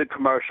needs the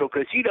commercial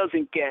because he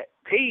doesn't get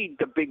paid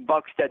the big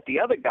bucks that the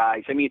other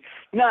guys. I mean,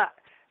 not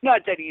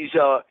that he's,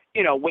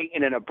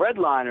 waiting in a bread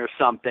line or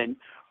something,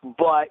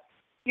 but,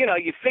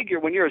 you figure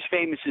when you're as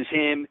famous as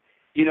him,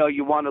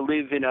 you want to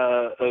live in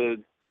a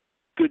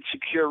good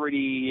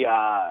security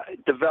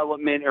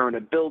development or in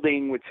a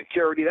building with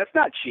security. That's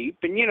not cheap.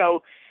 And,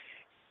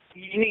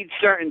 you need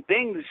certain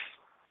things,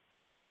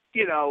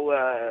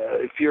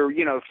 if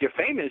you're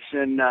famous,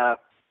 and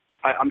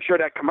I'm sure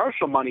that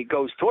commercial money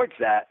goes towards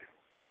that.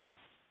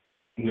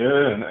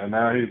 Yeah, and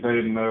now he's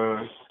dating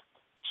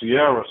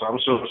Sierra, so I'm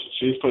sure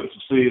she's putting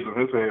some seeds in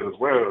his head as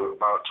well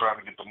about trying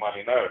to get the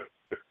money now,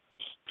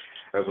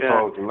 as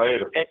opposed to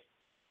later.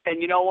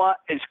 And you know what?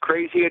 As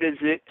crazy as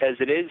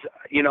it is,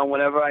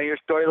 whenever I hear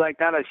a story like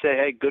that, I say,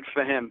 hey, good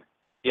for him,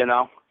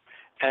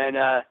 And,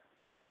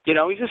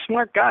 he's a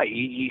smart guy.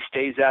 He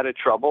stays out of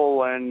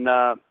trouble, and,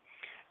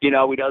 he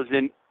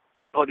doesn't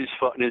put his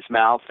foot in his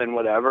mouth and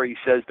whatever. He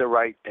says the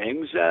right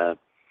things. I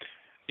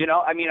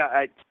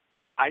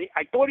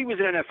thought he was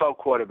an NFL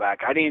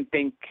quarterback. I didn't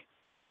think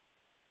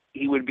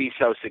he would be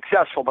so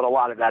successful, but a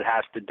lot of that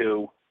has to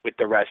do with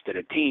the rest of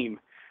the team.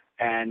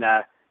 And,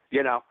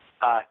 you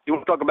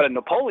want to talk about a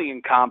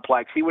Napoleon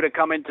complex. He would have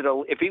come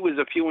if he was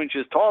a few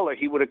inches taller,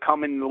 he would have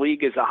come in the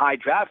league as a high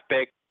draft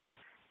pick.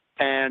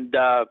 And,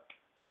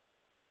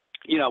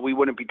 we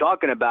wouldn't be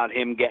talking about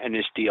him getting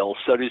this deal.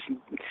 So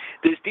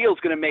this deal is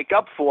going to make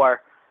up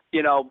for,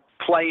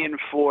 playing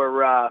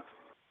for, I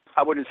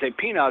wouldn't say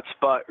peanuts,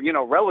 but,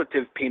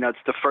 relative peanuts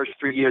the first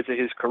 3 years of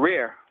his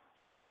career.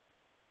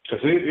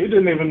 Because he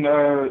didn't even,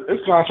 his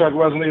contract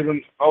wasn't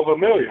even over $1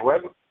 million,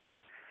 was it?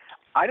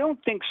 I don't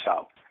think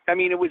so. I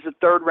mean, it was a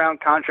third-round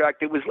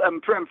contract.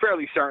 I'm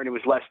fairly certain it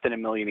was less than $1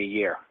 million a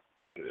year.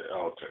 Yeah,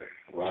 okay.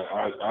 Well,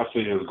 I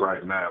see his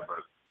gripe now, but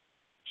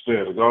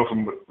still, to go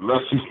from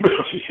less than $1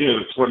 million a year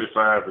to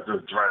 25 is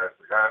just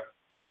drastic.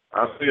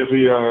 I see if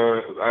he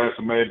asked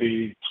for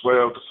maybe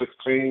 12 to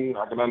 16,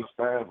 I can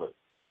understand, but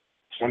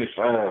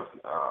 25,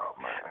 oh,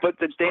 man. But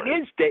the thing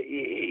is that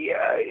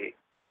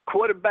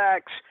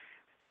quarterbacks,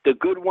 the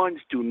good ones,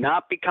 do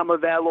not become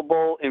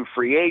available in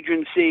free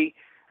agency.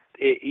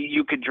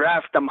 You could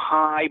draft them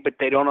high, but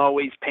they don't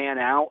always pan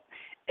out.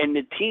 And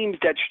the teams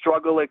that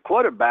struggle at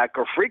quarterback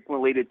are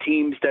frequently the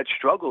teams that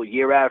struggle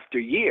year after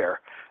year.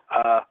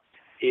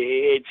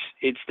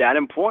 It's that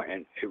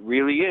important. It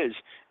really is.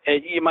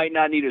 And you might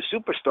not need a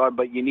superstar,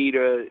 but you need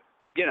a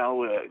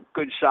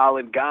good,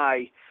 solid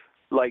guy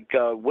like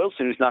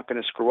Wilson who's not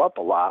going to screw up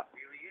a lot.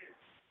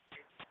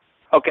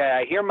 Okay,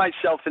 I hear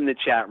myself in the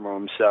chat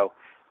room, so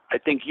I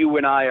think you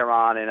and I are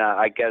on, and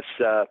I guess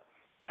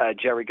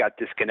Jerry got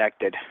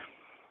disconnected.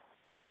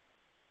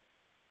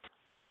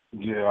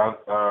 Yeah,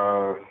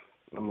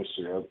 let me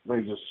see. I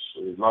think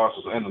he lost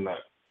his internet.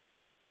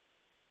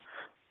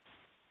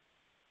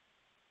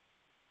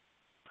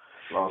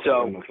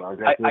 So I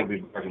guess he'll be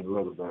back in a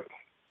little bit.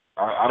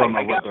 I don't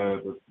know what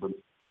the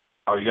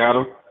oh, you got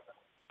him?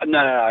 No,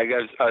 I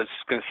was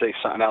going to say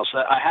something else.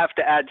 I have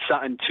to add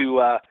something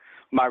to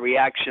my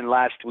reaction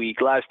last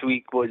week. Last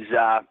week was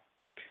a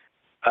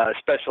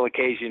special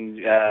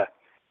occasion. I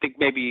think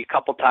maybe a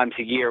couple times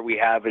a year we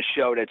have a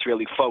show that's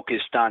really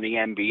focused on the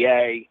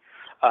NBA.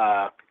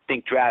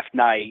 Think draft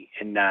night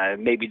and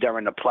maybe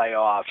during the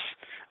playoffs.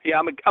 Yeah,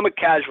 I'm a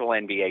casual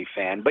NBA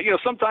fan, but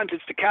sometimes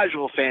it's the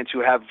casual fans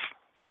who have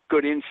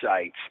good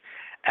insights.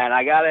 And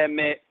I gotta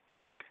admit,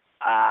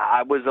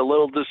 I was a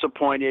little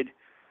disappointed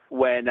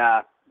when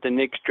the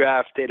Knicks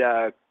drafted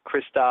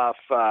Kristaps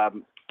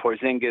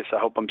Porzingis. I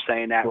hope I'm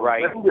saying that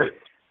right.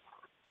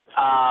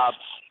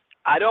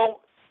 I don't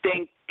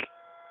think,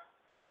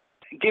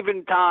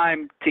 given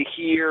time to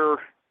hear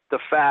the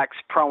facts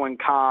pro and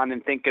con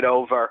and think it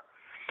over,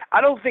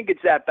 I don't think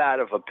it's that bad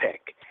of a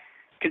pick,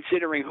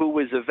 considering who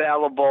was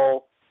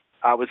available.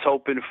 I was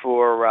hoping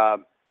for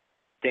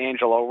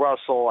D'Angelo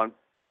Russell, and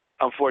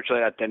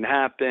unfortunately that didn't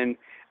happen.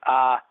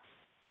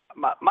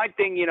 My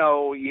thing,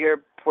 you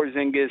hear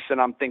Porzingis, and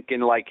I'm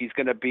thinking like he's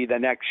going to be the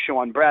next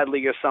Sean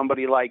Bradley or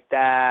somebody like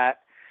that.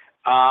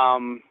 I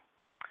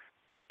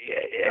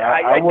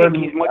think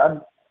he's much.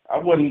 I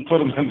wouldn't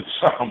put him in the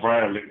Sean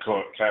Bradley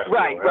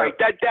category. Right.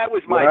 That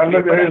was my. When I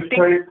look at his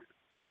tape,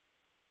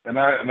 and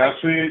I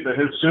see that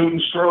his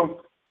shooting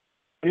stroke,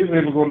 he's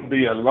either going to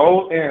be a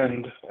low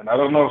end, and I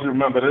don't know if you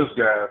remember this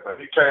guy, but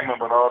he came up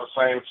with all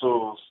the same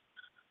tools.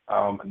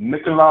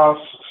 Nicholas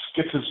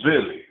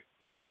Skittisvili.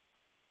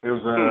 He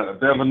was a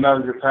Denver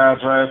Nuggets high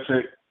draft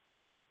pick.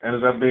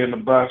 Ended up being the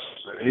bust.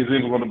 He's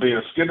either going to be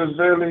a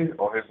Skittisvili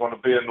or he's going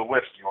to be in the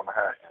whiskey on the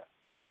high end.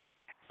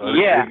 So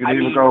he can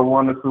either go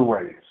one or two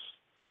ways.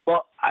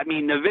 Well,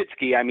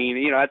 Nowitzki,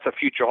 that's a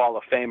future Hall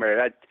of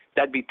Famer.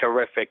 That'd be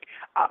terrific.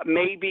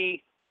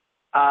 Maybe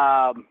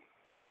I'm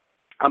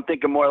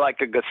thinking more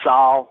like a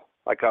Gasol,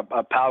 like a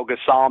Pau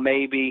Gasol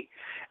maybe.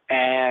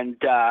 And,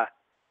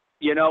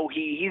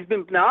 he's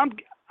been – now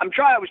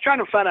I was trying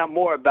to find out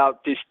more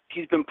about this.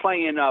 He's been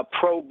playing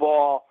pro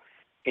ball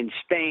in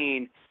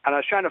Spain, and I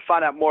was trying to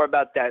find out more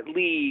about that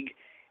league,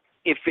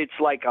 if it's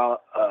like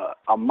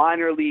a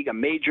minor league, a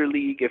major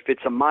league, if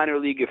it's a minor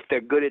league, if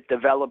they're good at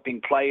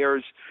developing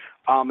players.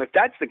 If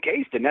that's the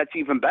case, then that's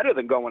even better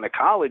than going to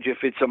college.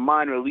 If it's a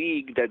minor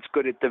league that's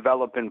good at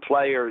developing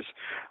players.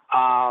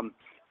 I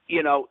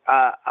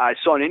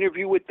saw an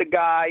interview with the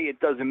guy. It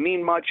doesn't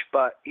mean much,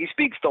 but he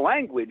speaks the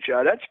language.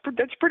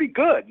 That's pretty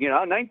good.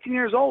 19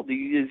 years old.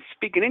 He is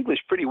speaking English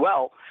pretty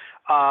well.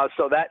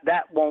 So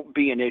that won't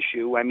be an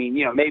issue.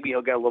 Maybe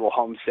he'll get a little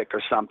homesick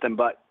or something,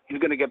 but he's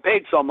going to get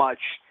paid so much,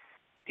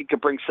 he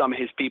could bring some of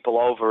his people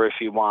over if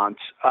he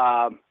wants.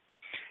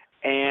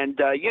 He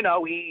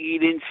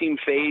didn't seem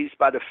fazed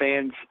by the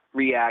fans'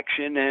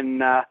 reaction.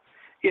 And,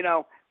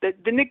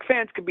 the Knicks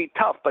fans could be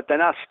tough, but they're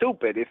not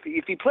stupid.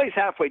 If he plays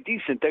halfway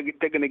decent,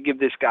 they're going to give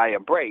this guy a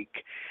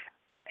break.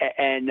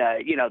 And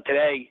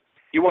today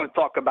you want to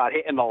talk about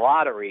hitting the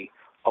lottery.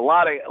 A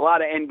lot of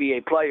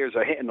NBA players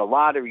are hitting the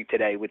lottery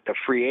today with the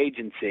free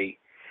agency,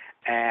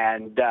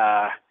 and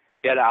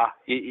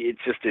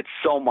it's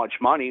so much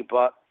money.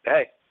 But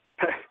hey,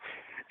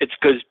 it's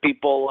because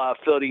people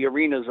fill the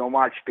arenas and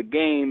watch the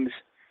games,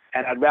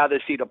 and I'd rather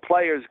see the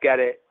players get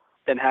it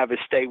than have it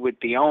stay with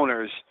the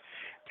owners.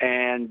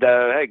 And,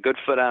 hey, good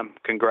for them.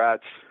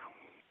 Congrats.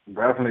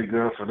 Definitely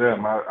good for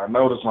them. I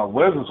noticed my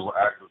Wizards were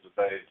active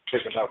today,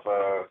 picking up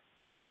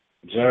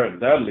Jared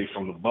Dudley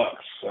from the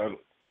Bucks. So,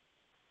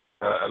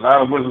 a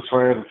lot of Wizards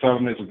fans are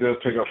telling me it's a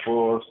good pickup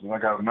for us, and I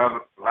got a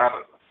lot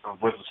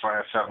of Wizards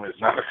fans telling me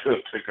it's not a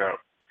good pickup.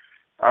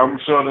 I'm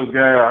sure this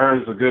guy, I heard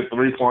he's a good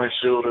three-point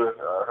shooter.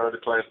 I heard he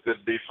plays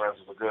good defense.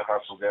 He's a good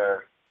hustle guy.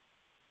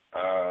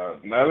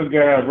 Another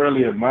guy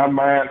really, in my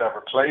mind, that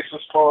replaces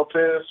Paul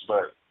Pierce,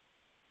 but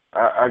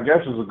I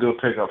guess it's a good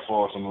pickup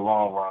for us in the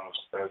long run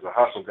as a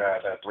hustle guy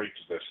at that three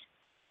position.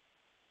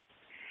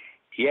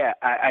 Yeah,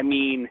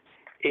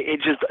 it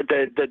just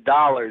the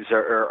dollars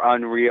are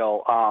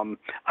unreal.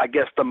 I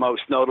guess the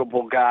most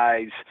notable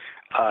guys,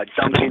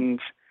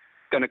 Duncan's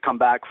going to come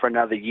back for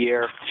another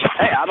year.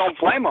 Hey, I don't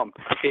blame him.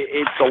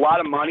 It's a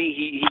lot of money.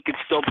 He could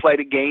still play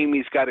the game.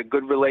 He's got a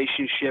good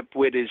relationship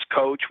with his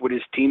coach, with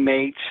his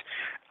teammates,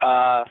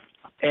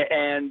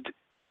 and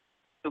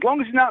as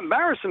long as he's not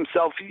embarrassing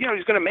himself, he's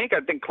going to make,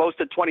 I think, close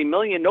to $20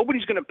 million.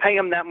 Nobody's going to pay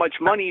him that much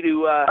money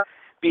to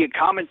be a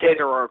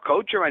commentator or a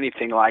coach or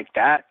anything like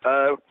that.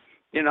 Well,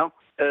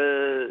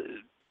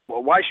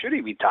 why should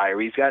he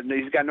retire? He's got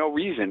no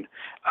reason.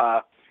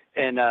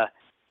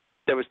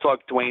 There was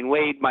talk Dwayne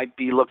Wade might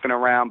be looking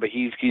around, but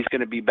he's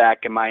going to be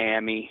back in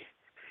Miami.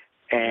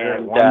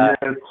 And $1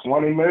 year,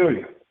 $20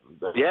 million.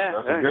 That's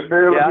a good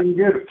deal if you can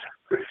get it.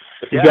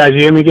 You guys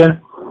hear me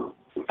again?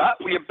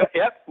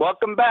 Yep.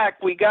 Welcome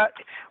back.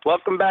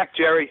 Welcome back,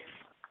 Jerry.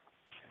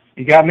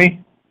 You got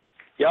me?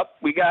 Yep,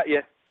 we got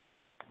you.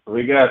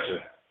 We got you.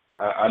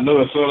 I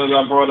knew as soon as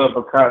I brought up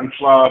a cotton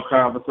swab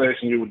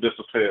conversation, you would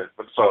disappear.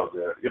 But it's all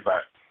good. You're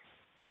back.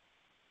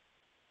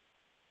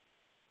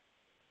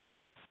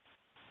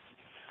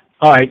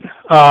 All right.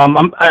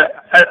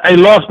 I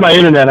lost my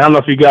internet. I don't know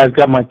if you guys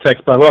got my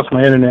text, but I lost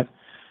my internet,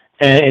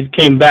 and it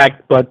came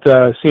back. But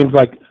it seems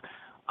like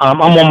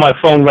I'm on my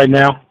phone right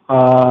now.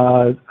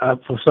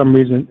 For some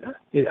reason,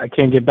 I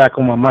can't get back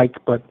on my mic,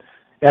 but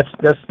that's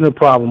no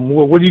problem.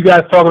 What are you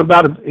guys talking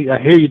about? I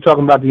hear you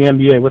talking about the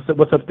NBA.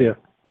 What's up there?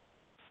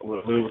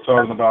 We were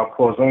talking about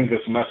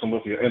Porzingis messing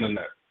with your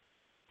internet.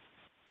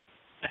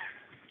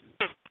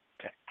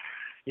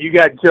 You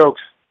got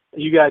jokes.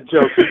 But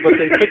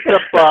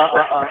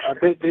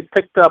they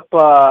picked up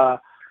a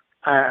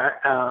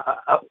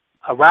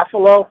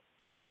Raffalo,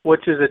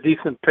 which is a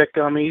decent pick.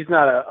 He's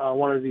not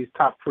one of these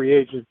top free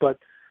agents, but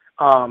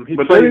he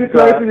But played. Did he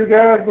play for you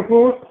guys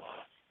before?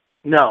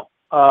 No,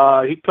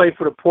 He played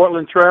for the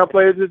Portland Trail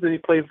Blazers, and he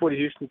played for the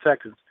Houston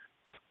Texans.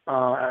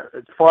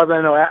 As far as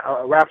I know,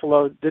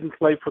 Raffalo didn't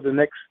play for the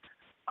Knicks.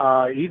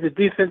 He's a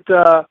decent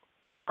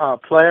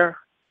player.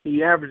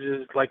 He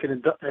averages like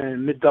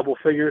in mid-double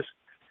figures.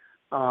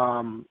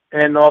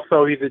 And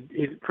also he's a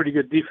pretty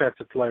good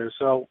defensive player.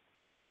 So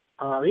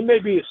he may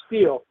be a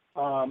steal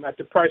at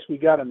the price we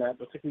got him at.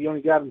 I think we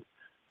only got him,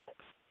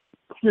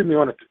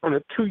 on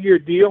a 2-year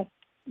deal.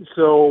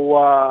 So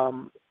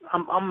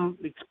I'm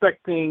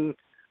expecting,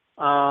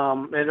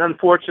 and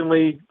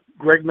unfortunately,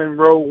 Greg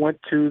Monroe went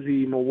to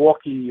the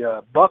Milwaukee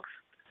Bucks.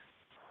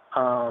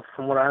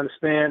 From what I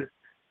understand,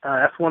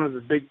 that's one of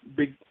the big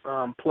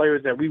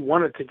players that we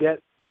wanted to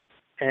get,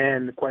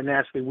 and quite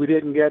naturally we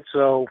didn't get.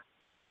 So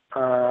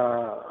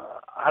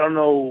I don't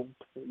know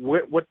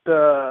what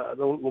the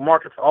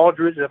LaMarcus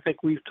Aldridge. I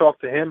think we've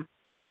talked to him,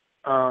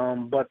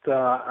 but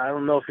I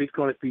don't know if he's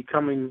going to be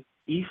coming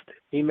east.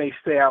 He may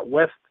stay out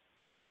west,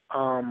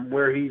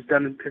 where he's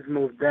done his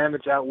most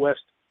damage out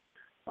west.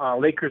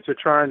 Lakers are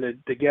trying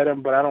to get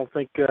him, but I don't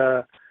think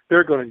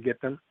they're going to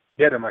get him,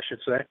 I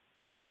should say.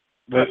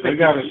 But they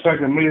got a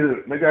second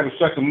meeting. They got a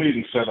second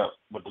meeting set up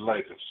with the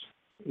Lakers.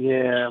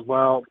 Yeah,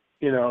 well,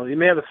 you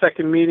may have a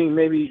second meeting.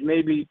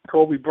 Maybe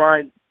Kobe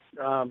Bryant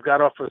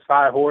got off his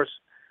high horse,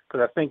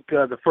 because I think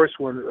the first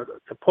one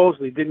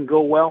supposedly didn't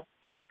go well,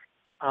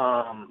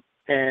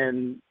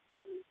 and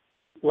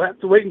we'll have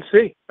to wait and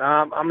see.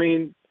 I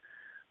mean,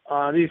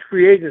 these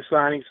free agent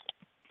signings,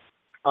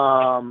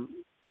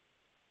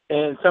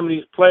 and some of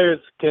these players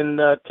can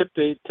tip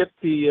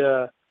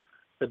the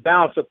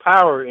balance of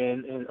power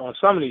in on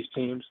some of these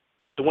teams.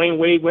 Dwayne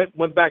Wade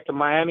went back to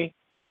Miami.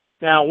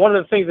 Now, one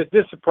of the things that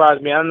did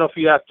surprise me, I don't know if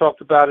you guys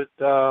talked about it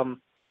while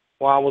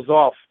I was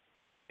off,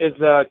 is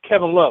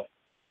Kevin Love.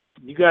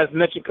 You guys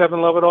mention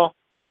Kevin Love at all?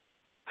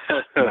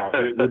 No,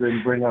 we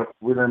didn't bring up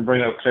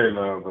K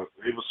Love, but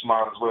he was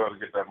smart as well to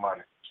get that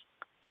money.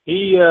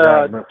 He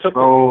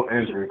so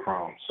injury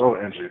prone.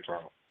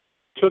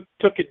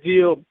 Took a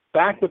deal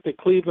back with the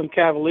Cleveland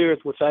Cavaliers,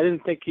 which I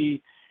didn't think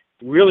he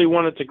really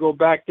wanted to go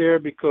back there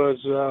because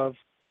of,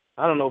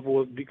 I don't know if it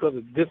was because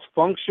of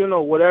dysfunction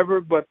or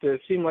whatever, but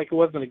it seemed like it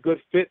wasn't a good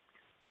fit.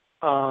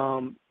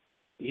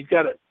 He's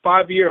got a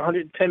 5-year,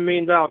 $110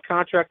 million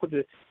contract with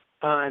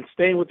and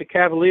staying with the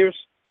Cavaliers.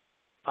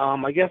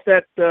 I guess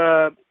that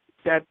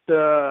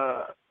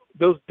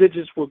those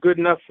digits were good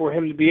enough for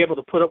him to be able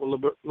to put up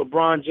with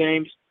LeBron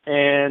James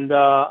and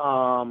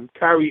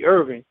Kyrie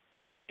Irving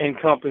and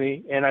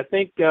company. And I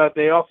think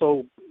they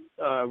also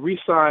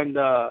re-signed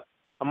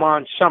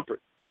Amon Shumpert.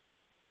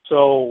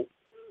 So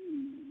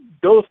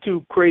those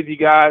two crazy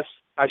guys,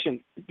 I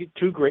shouldn't get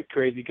two great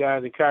crazy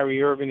guys, and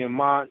Kyrie Irving and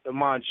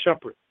Amon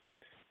Shumpert.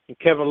 And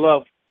Kevin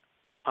Love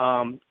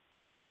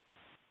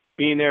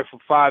being there for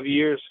 5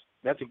 years,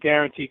 that's a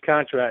guaranteed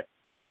contract.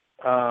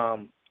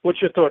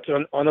 What's your thoughts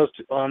on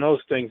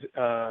those things,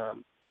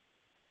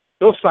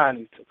 those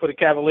signings for the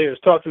Cavaliers?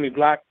 Talk to me,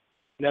 Black,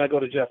 and then I go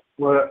to Jeff.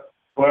 Well,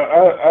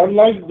 I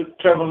like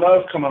Kevin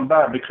Love coming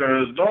back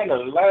because during the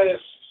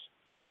last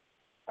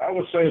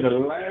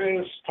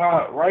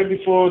part, right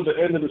before the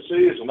end of the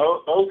season,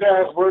 those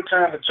guys were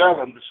kind of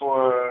gelling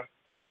before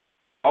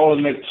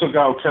Olenek took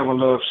out Kevin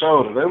Love's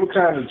shoulder. They were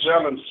kind of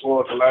gelling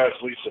toward the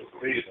last week of the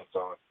season.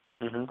 So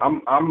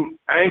I'm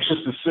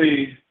anxious to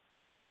see,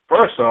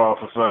 first off,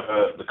 if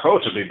the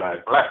coach will be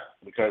back, Black,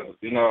 because,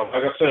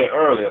 like I said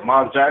earlier,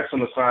 Mark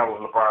Jackson is signed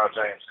with LeBron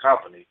James'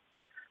 company.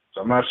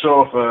 So I'm not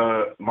sure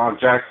if Mark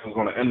Jackson is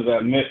going to enter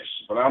that mix,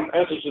 but I'm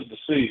interested to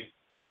see,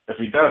 if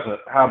he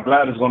doesn't, how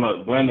Blatt is going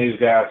to blend these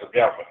guys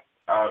together.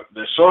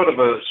 They're short of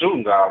a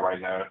shooting guard right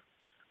now.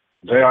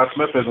 J.R.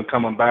 Smith isn't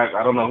coming back.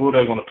 I don't know who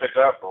they're going to pick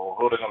up or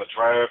who they're going to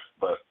draft,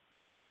 but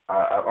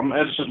I'm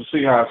interested to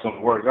see how it's going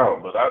to work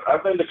out. But I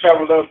think the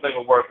Kevin Love thing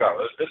will work out.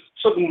 It's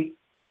going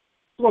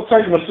to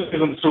take them a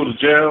season or two to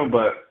gel,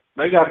 but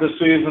they got this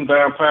season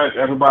down packed.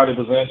 Everybody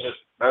was injured.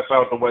 That's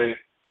out the way.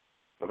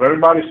 If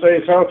everybody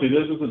stays healthy,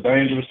 this is a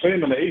dangerous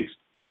team in the East.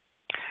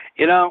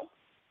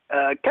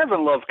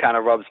 Kevin Love kind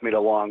of rubs me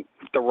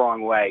the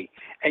wrong way.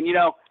 And,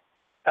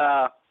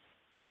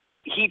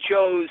 he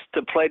chose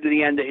to play to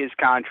the end of his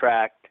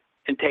contract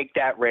and take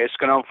that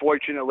risk. And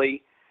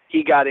unfortunately,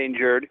 he got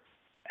injured.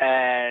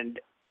 And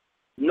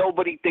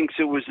nobody thinks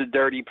it was a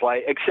dirty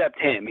play except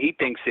him. He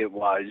thinks it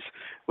was,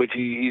 which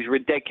he's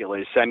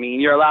ridiculous. I mean,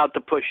 you're allowed to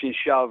push and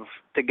shove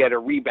to get a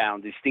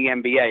rebound. It's the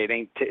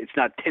NBA. It's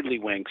not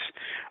tiddlywinks.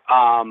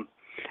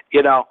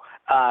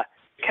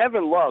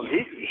 Kevin Love,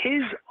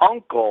 his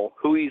uncle,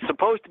 who he's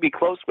supposed to be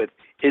close with,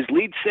 is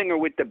lead singer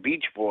with the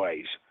Beach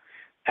Boys.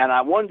 And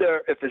I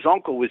wonder if his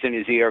uncle was in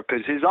his ear,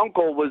 because his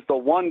uncle was the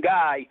one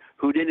guy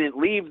who didn't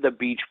leave the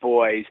Beach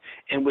Boys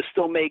and was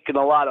still making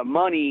a lot of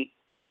money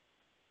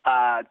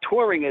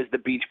touring as the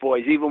Beach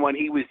Boys, even when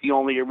he was the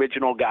only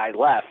original guy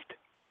left.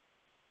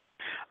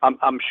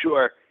 I'm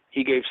sure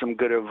he gave some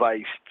good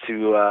advice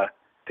to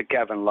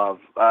Kevin Love.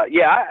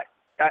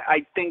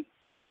 I think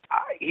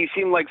he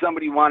seemed like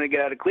somebody who wanted to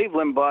get out of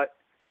Cleveland, but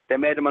they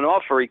made him an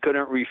offer he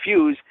couldn't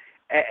refuse.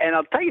 And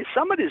I'll tell you,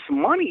 some of this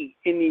money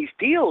in these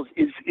deals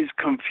is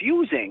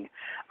confusing.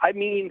 I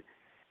mean,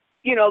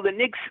 the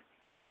Knicks,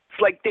 it's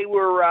like they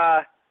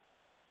were,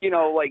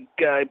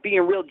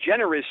 being real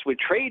generous with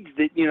trades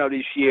that,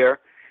 this year.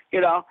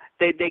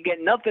 They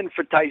get nothing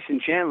for Tyson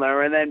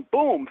Chandler, and then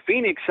boom,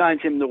 Phoenix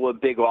signs him to a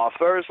big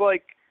offer. It's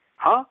like,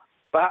 huh?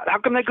 But how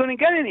come they couldn't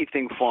get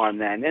anything for him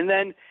then? And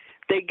then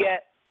they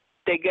get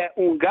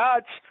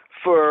Ungats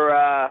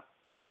for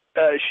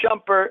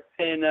Shumpert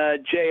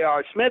and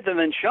J.R. Smith, and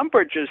then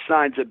Shumpert just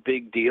signs a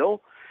big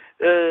deal.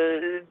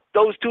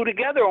 Those two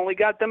together only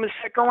got them a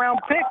second-round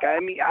pick. I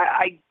mean,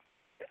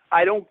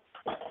 I don't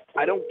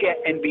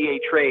get NBA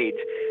trades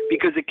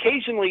because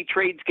occasionally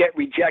trades get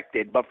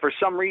rejected, but for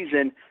some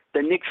reason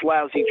the Knicks'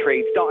 lousy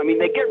trades don't. I mean,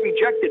 they get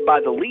rejected by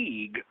the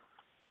league.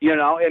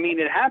 I mean,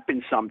 it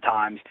happens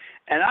sometimes,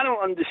 and I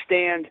don't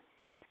understand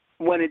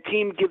when a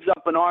team gives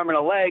up an arm and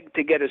a leg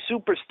to get a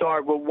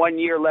superstar with 1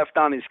 year left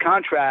on his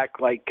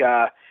contract, like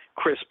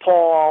Chris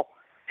Paul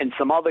and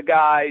some other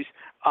guys,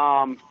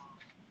 and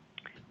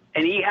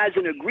he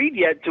hasn't agreed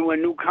yet to a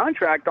new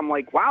contract. I'm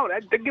like, wow,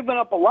 they're giving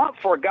up a lot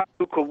for a guy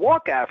who could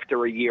walk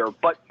after a year.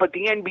 But the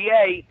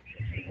NBA,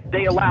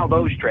 they allow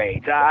those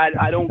trades.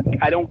 I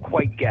don't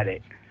quite get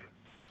it.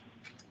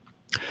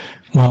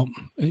 Well,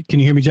 can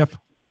you hear me, Jeff?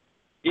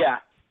 Yeah.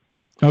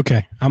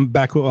 Okay, I'm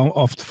back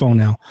off the phone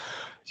now.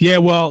 Yeah,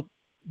 well,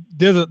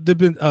 there's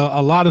been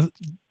a lot of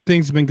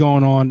things have been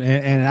going on,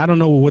 and I don't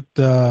know what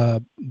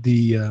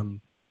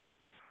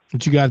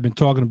what you guys been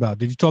talking about.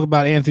 Did you talk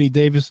about Anthony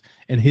Davis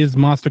and his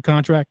monster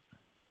contract?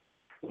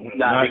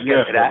 No,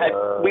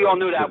 we all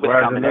knew that was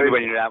coming.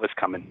 Everybody knew that was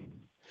coming.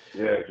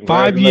 Yeah,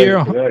 5 year,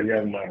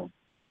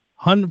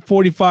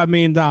 $145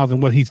 million,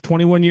 and what? He's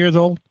 21 years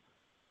old.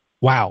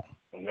 Wow.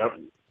 Yep.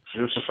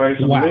 Just the face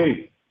of the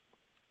league.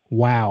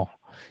 Wow.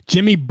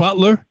 Jimmy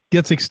Butler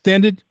gets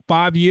extended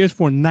 5 years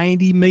for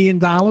 $90 million.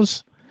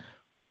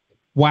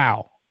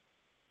 Wow.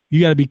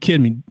 You got to be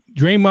kidding me.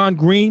 Draymond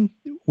Green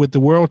with the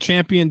world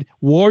champion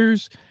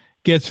Warriors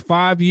gets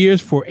 5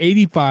 years for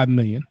 $85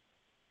 million.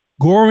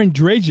 Goran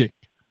Dragic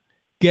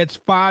gets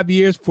 5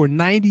 years for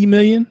 $90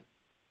 million.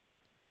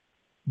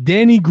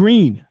 Danny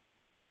Green,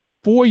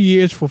 4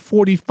 years for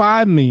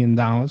 $45 million.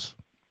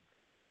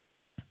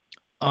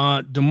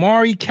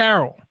 Damari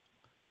Carroll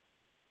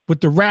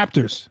with the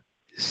Raptors,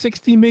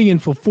 $60 million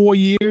for 4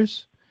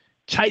 years.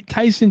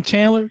 Tyson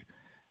Chandler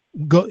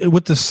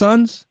with the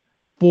Suns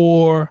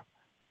for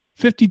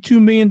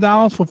 $52 million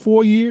for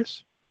 4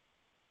 years.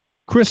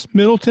 Chris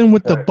Middleton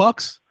with the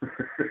Bucks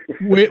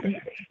with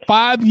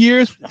 5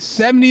 years,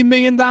 $70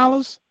 million.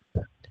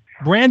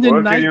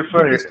 Brandon Knight. What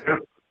can you say?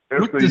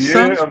 It's the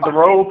year of the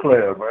role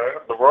player, man.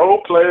 The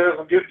role players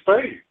are getting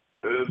paid.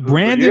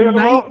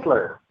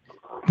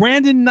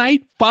 Brandon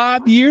Knight,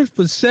 5 years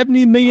for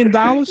 $70 million.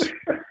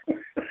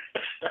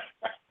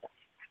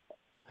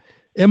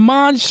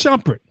 Iman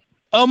Shumpert.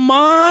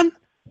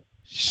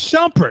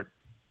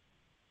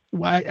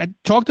 I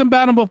talked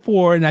about him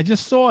before, and I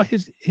just saw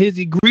his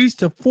agrees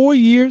to 4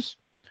 years,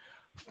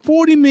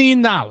 $40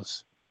 million. Iman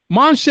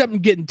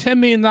Shumpert getting $10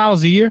 million a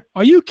year.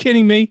 Are you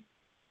kidding me?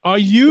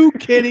 $10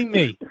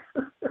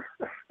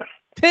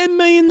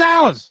 million.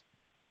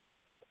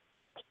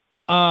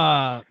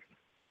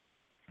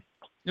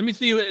 Let me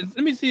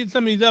see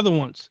some of these other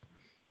ones.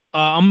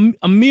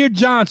 Amir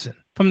Johnson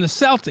from the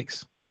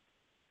Celtics.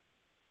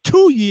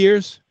 2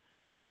 years,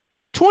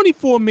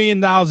 $24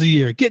 million a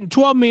year, getting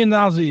 $12 million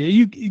a year.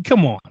 You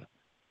come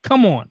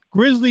on.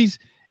 Grizzlies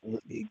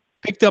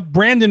picked up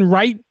Brandon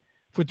Wright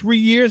for 3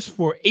 years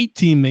for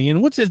 $18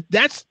 million.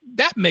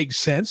 That makes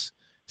sense.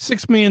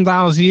 $6 million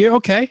a year,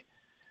 okay.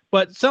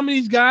 But some of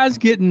these guys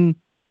getting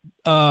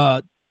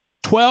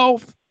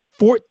 12,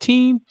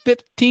 14,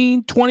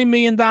 15, $20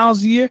 million a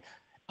year,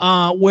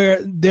 where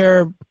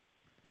they're,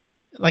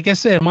 like I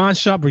said, Iman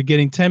Shumpert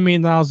getting $10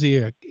 million a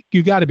year.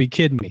 You got to be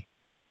kidding me.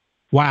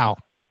 Wow.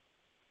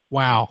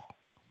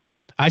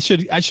 I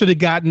should have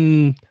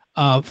gotten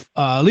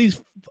at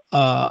least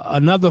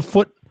another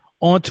foot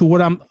onto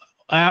what I'm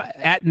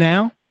at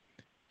now,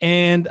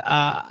 and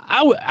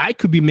I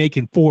could be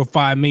making $4 or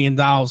 $5 million,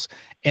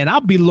 and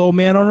I'll be low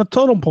man on a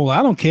totem pole.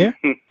 I don't care.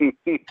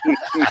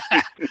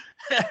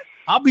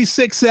 I'll be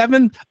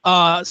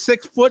 6'7",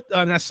 6 foot,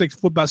 not 6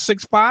 foot, about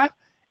 6'5",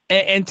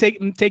 and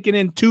taking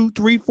in $2, $3,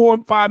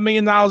 $4, $5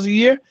 million a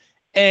year,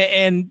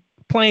 and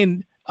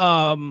playing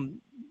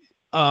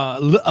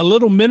a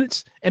little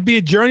minutes and be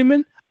a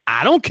journeyman.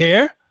 I don't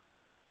care.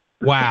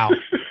 Wow.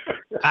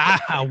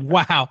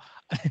 Wow.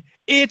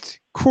 It's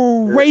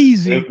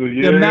crazy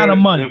the amount of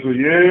money. It's the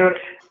year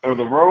of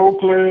the role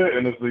player,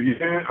 and it's the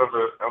year of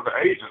the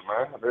agent,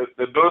 man.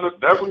 They're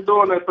definitely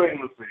doing that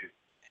thing this season.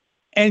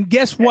 And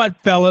guess what,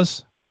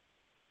 fellas?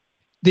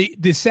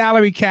 The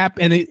salary cap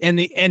and the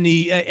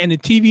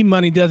TV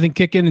money doesn't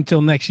kick in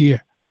until next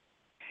year.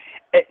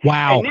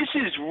 Wow. And this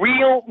is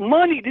real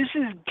money. This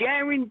is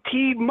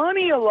guaranteed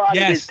money, a lot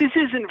of this. This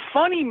isn't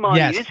funny money.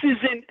 Yes. This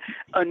isn't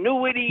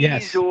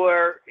annuities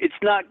or it's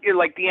not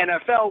like the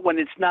NFL when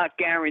it's not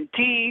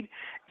guaranteed.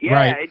 Yeah,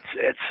 Right.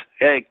 it's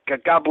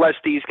God bless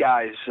these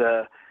guys.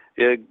 I'm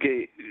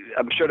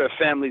sure their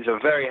families are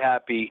very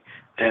happy,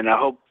 and I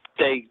hope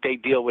they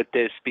deal with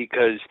this,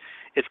 because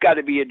it's got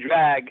to be a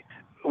drag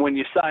when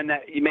you sign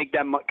that, you make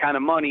that kind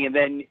of money, and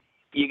then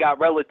you got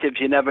relatives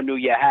you never knew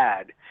you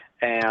had,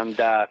 and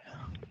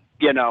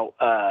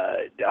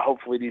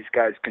hopefully these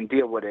guys can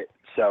deal with it.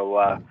 So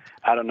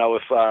I don't know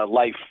if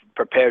life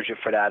prepares you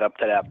for that up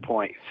to that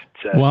point.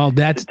 It's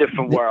a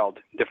different world.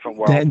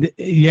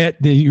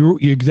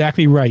 You're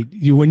exactly right.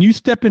 When you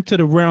step into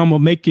the realm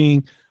of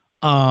making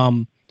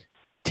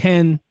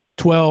 10,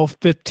 12,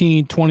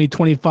 15, 20,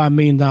 $25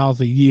 million a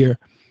year,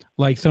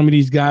 like some of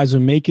these guys are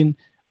making,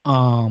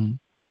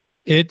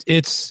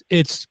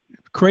 it's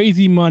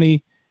crazy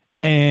money,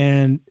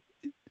 and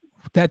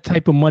that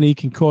type of money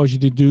can cause you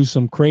to do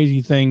some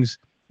crazy things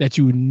that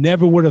you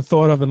never would have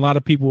thought of, and a lot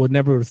of people would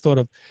never have thought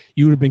of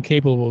you would have been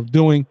capable of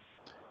doing.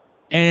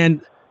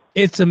 And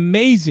it's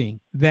amazing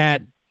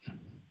that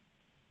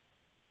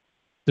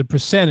the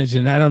percentage,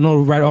 and I don't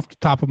know right off the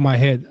top of my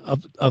head,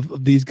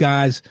 of these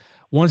guys,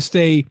 once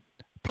their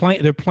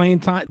playing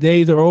time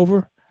days are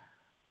over,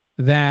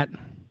 that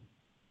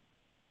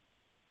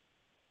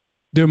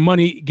their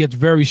money gets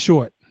very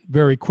short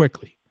very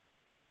quickly.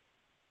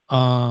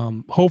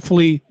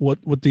 Hopefully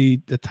what the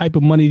type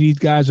of money these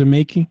guys are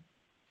making,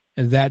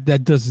 and that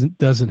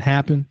doesn't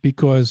happen,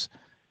 because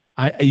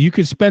you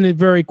can spend it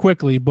very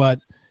quickly, but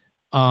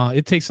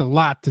it takes a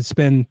lot to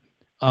spend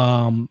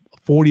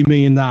 $40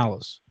 million,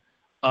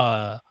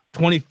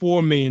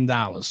 $24 million,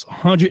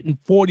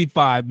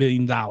 $145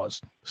 million,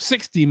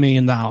 $60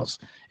 million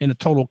in a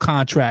total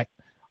contract.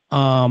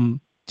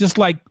 Just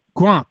like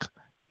Gronk,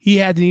 he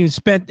hadn't even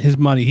spent his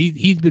money.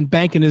 He's been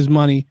banking his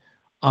money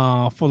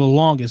for the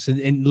longest,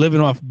 and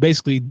living off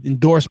basically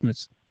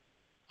endorsements.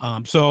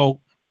 So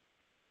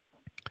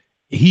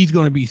he's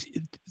going to be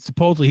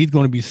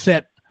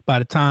set by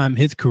the time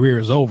his career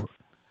is over.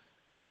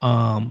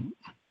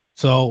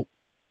 So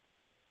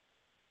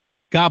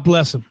God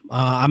bless him.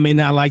 I may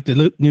not like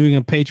the New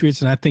England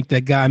Patriots, and I think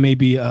that guy may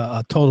be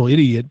a total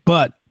idiot,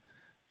 but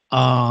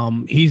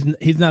he's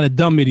not a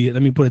dumb idiot.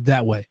 Let me put it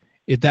that way,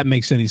 if that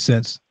makes any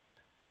sense.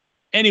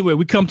 Anyway,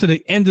 we come to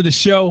the end of the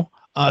show.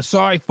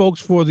 Sorry, folks,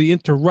 for the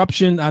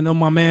interruption. I know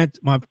my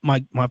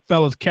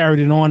fellas carried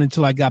it on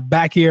until I got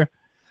back here.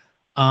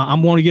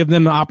 I'm going to give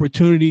them the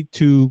opportunity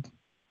to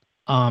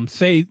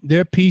say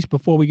their piece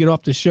before we get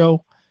off the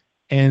show,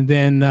 and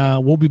then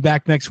we'll be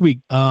back next week.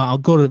 I'll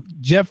go to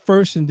Jeff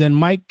first, and then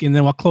Mike, and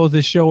then I'll close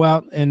this show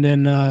out, and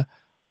then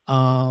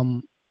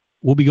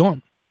we'll be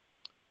going.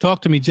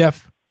 Talk to me,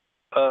 Jeff.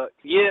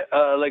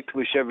 I'd like to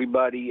wish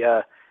everybody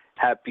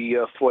happy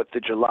 4th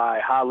of July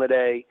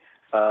holiday.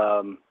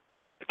 I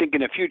think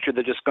in the future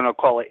they're just going to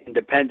call it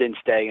Independence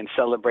Day and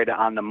celebrate it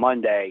on the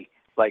Monday,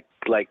 like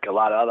a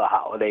lot of other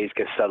holidays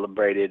get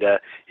celebrated.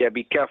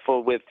 Be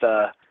careful with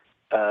the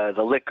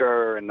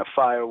liquor and the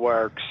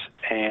fireworks,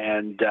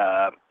 and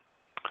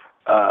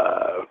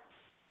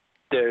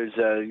there's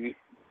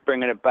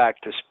bringing it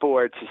back to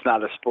sports. It's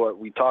not a sport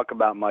we talk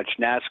about much.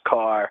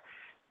 NASCAR,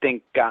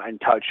 got in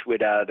touch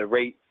with their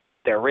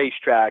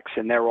racetracks,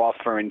 and they're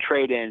offering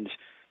trade-ins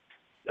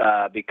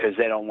because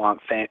they don't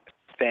want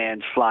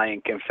fans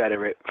flying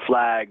Confederate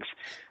flags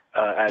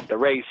at the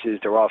races.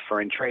 They're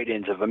offering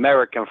trade-ins of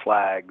American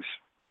flags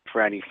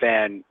for any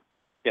fan,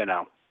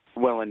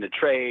 willing to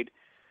trade.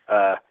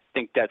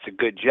 Think that's a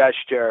good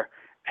gesture,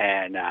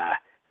 and I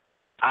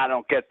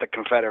don't get the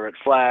Confederate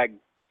flag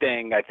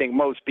thing. I think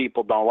most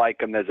people don't like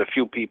them. There's a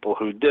few people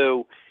who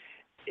do.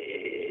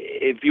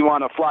 If you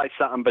want to fly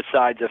something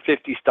besides a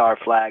 50-star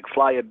flag,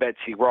 fly a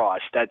Betsy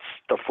Ross. That's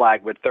the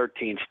flag with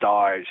 13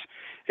 stars.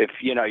 If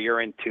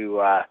you're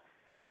into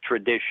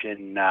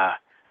tradition,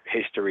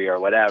 history, or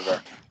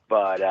whatever.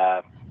 But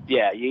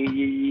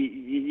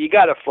you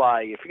got to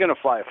fly. If you're going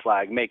to fly a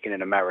flag, make it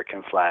an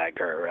American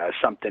flag or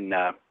something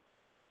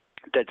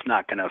that's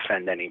not going to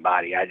offend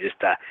anybody. I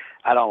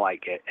don't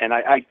like it, and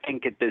I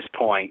think at this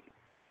point,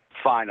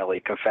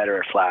 finally,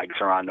 Confederate flags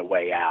are on the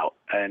way out.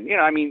 And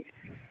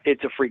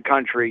it's a free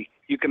country.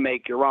 You can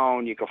make your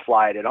own. You can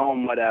fly it at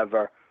home,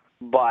 whatever.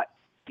 But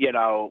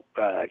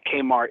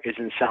Kmart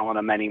isn't selling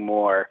them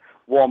anymore.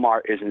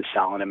 Walmart isn't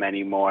selling them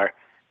anymore.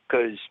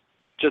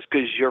 Just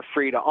because you're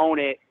free to own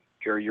it,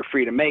 you're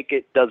free to make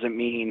it, doesn't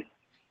mean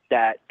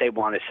that they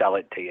want to sell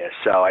it to you.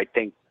 So I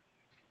think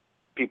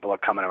people are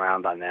coming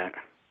around on that.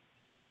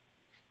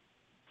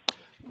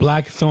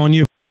 Black, it's on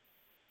you.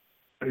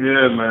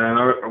 Yeah, man.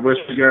 I wish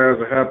you guys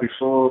a happy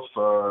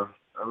 4th.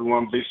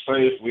 Everyone be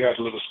safe. We had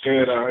a little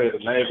scared out here at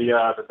the Navy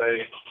Yard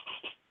today.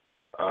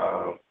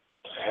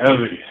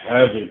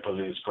 Heavy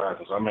police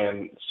presence.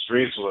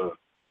 Streets were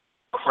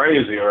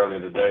crazy early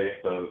today.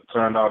 So it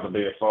turned out to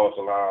be a false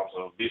alarm.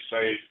 So be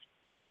safe.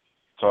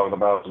 Talking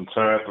about some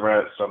terror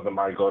threats, something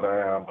might go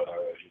down, but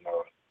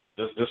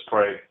just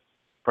pray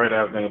that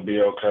everything will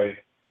be okay.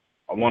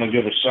 I want to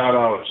give a shout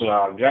out to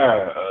our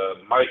guy,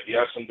 Mike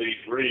Yes Indeed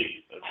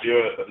Reed. If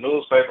you're a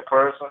newspaper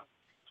person,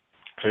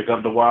 pick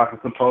up the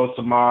Washington Post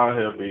tomorrow.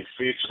 He'll be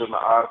featured in the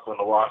article in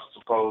the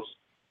Washington Post.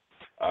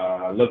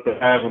 Look to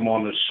have him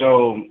on the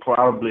show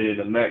probably in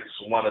the next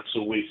 1 or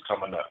 2 weeks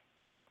coming up.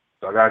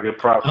 So I gotta give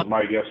props to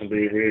Mike Yes and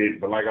being here.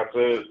 But like I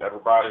said,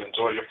 everybody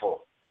enjoy your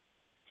fall.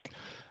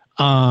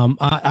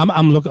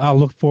 I'll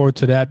look forward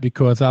to that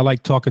because I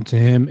like talking to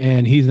him,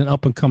 and he's an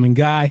up and coming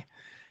guy,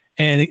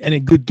 and a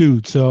good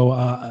dude. So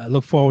I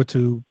look forward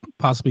to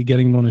possibly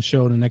getting him on the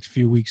show in the next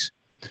few weeks.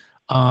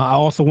 I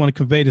also want to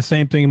convey the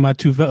same thing my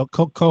two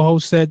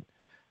co-hosts said,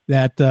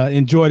 that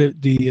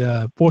enjoyed the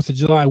 4th of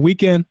July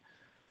weekend,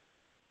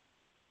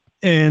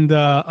 and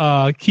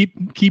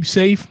keep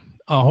safe.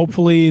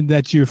 Hopefully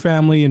that your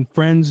family and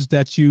friends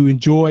that you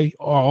enjoy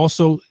are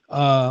also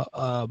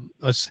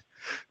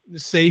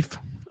safe,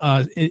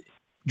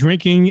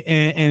 drinking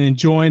and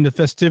enjoying the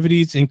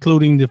festivities,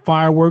 including the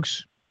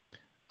fireworks.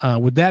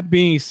 With that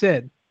being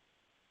said,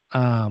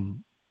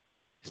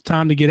 it's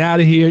time to get out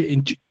of here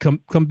and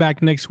come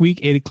back next week,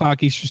 8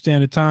 o'clock Eastern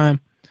Standard Time.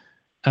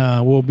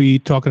 We'll be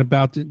talking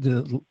about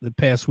the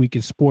past week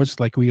in sports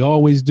like we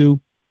always do.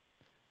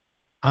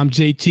 I'm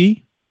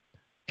JT,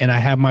 and I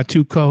have my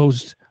two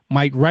co-hosts,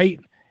 Mike Wright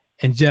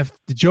and Jeff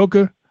the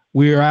Joker.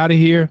 We are out of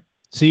here.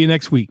 See you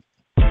next week.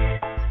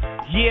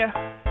 Yeah.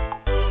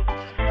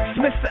 It's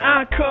Mr.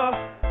 Encore.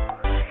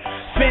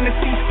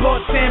 Fantasy,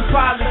 sports, and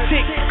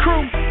politics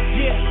crew.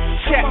 Yeah,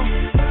 check.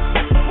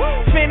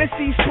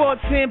 Fantasy,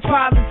 sports, and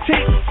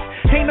politics.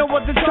 Ain't no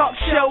other talk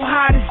show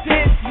hot as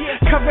this.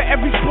 Cover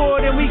every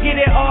sport and we get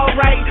it all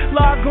right.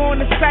 Log on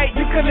the site,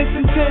 you can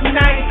listen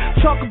tonight.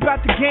 Talk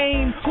about the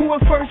game, who in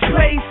first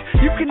place.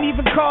 You can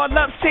even call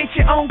up, state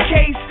your own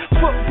case.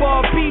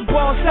 Football,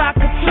 b-ball,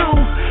 soccer too.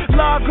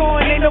 Log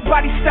on, ain't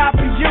nobody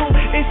stopping you.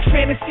 It's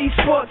Fantasy,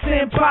 sports,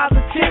 and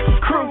politics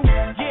crew.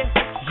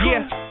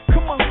 Yeah,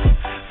 come on.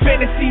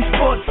 Fantasy,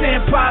 sports,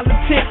 and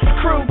politics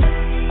crew.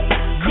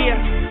 Yeah.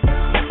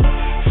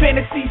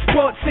 Fantasy,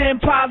 sports,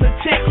 and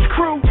politics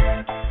crew.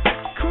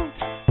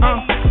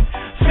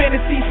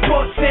 Fantasy,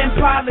 sports, and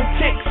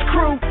politics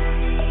crew.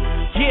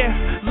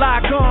 Yeah,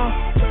 lock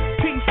on.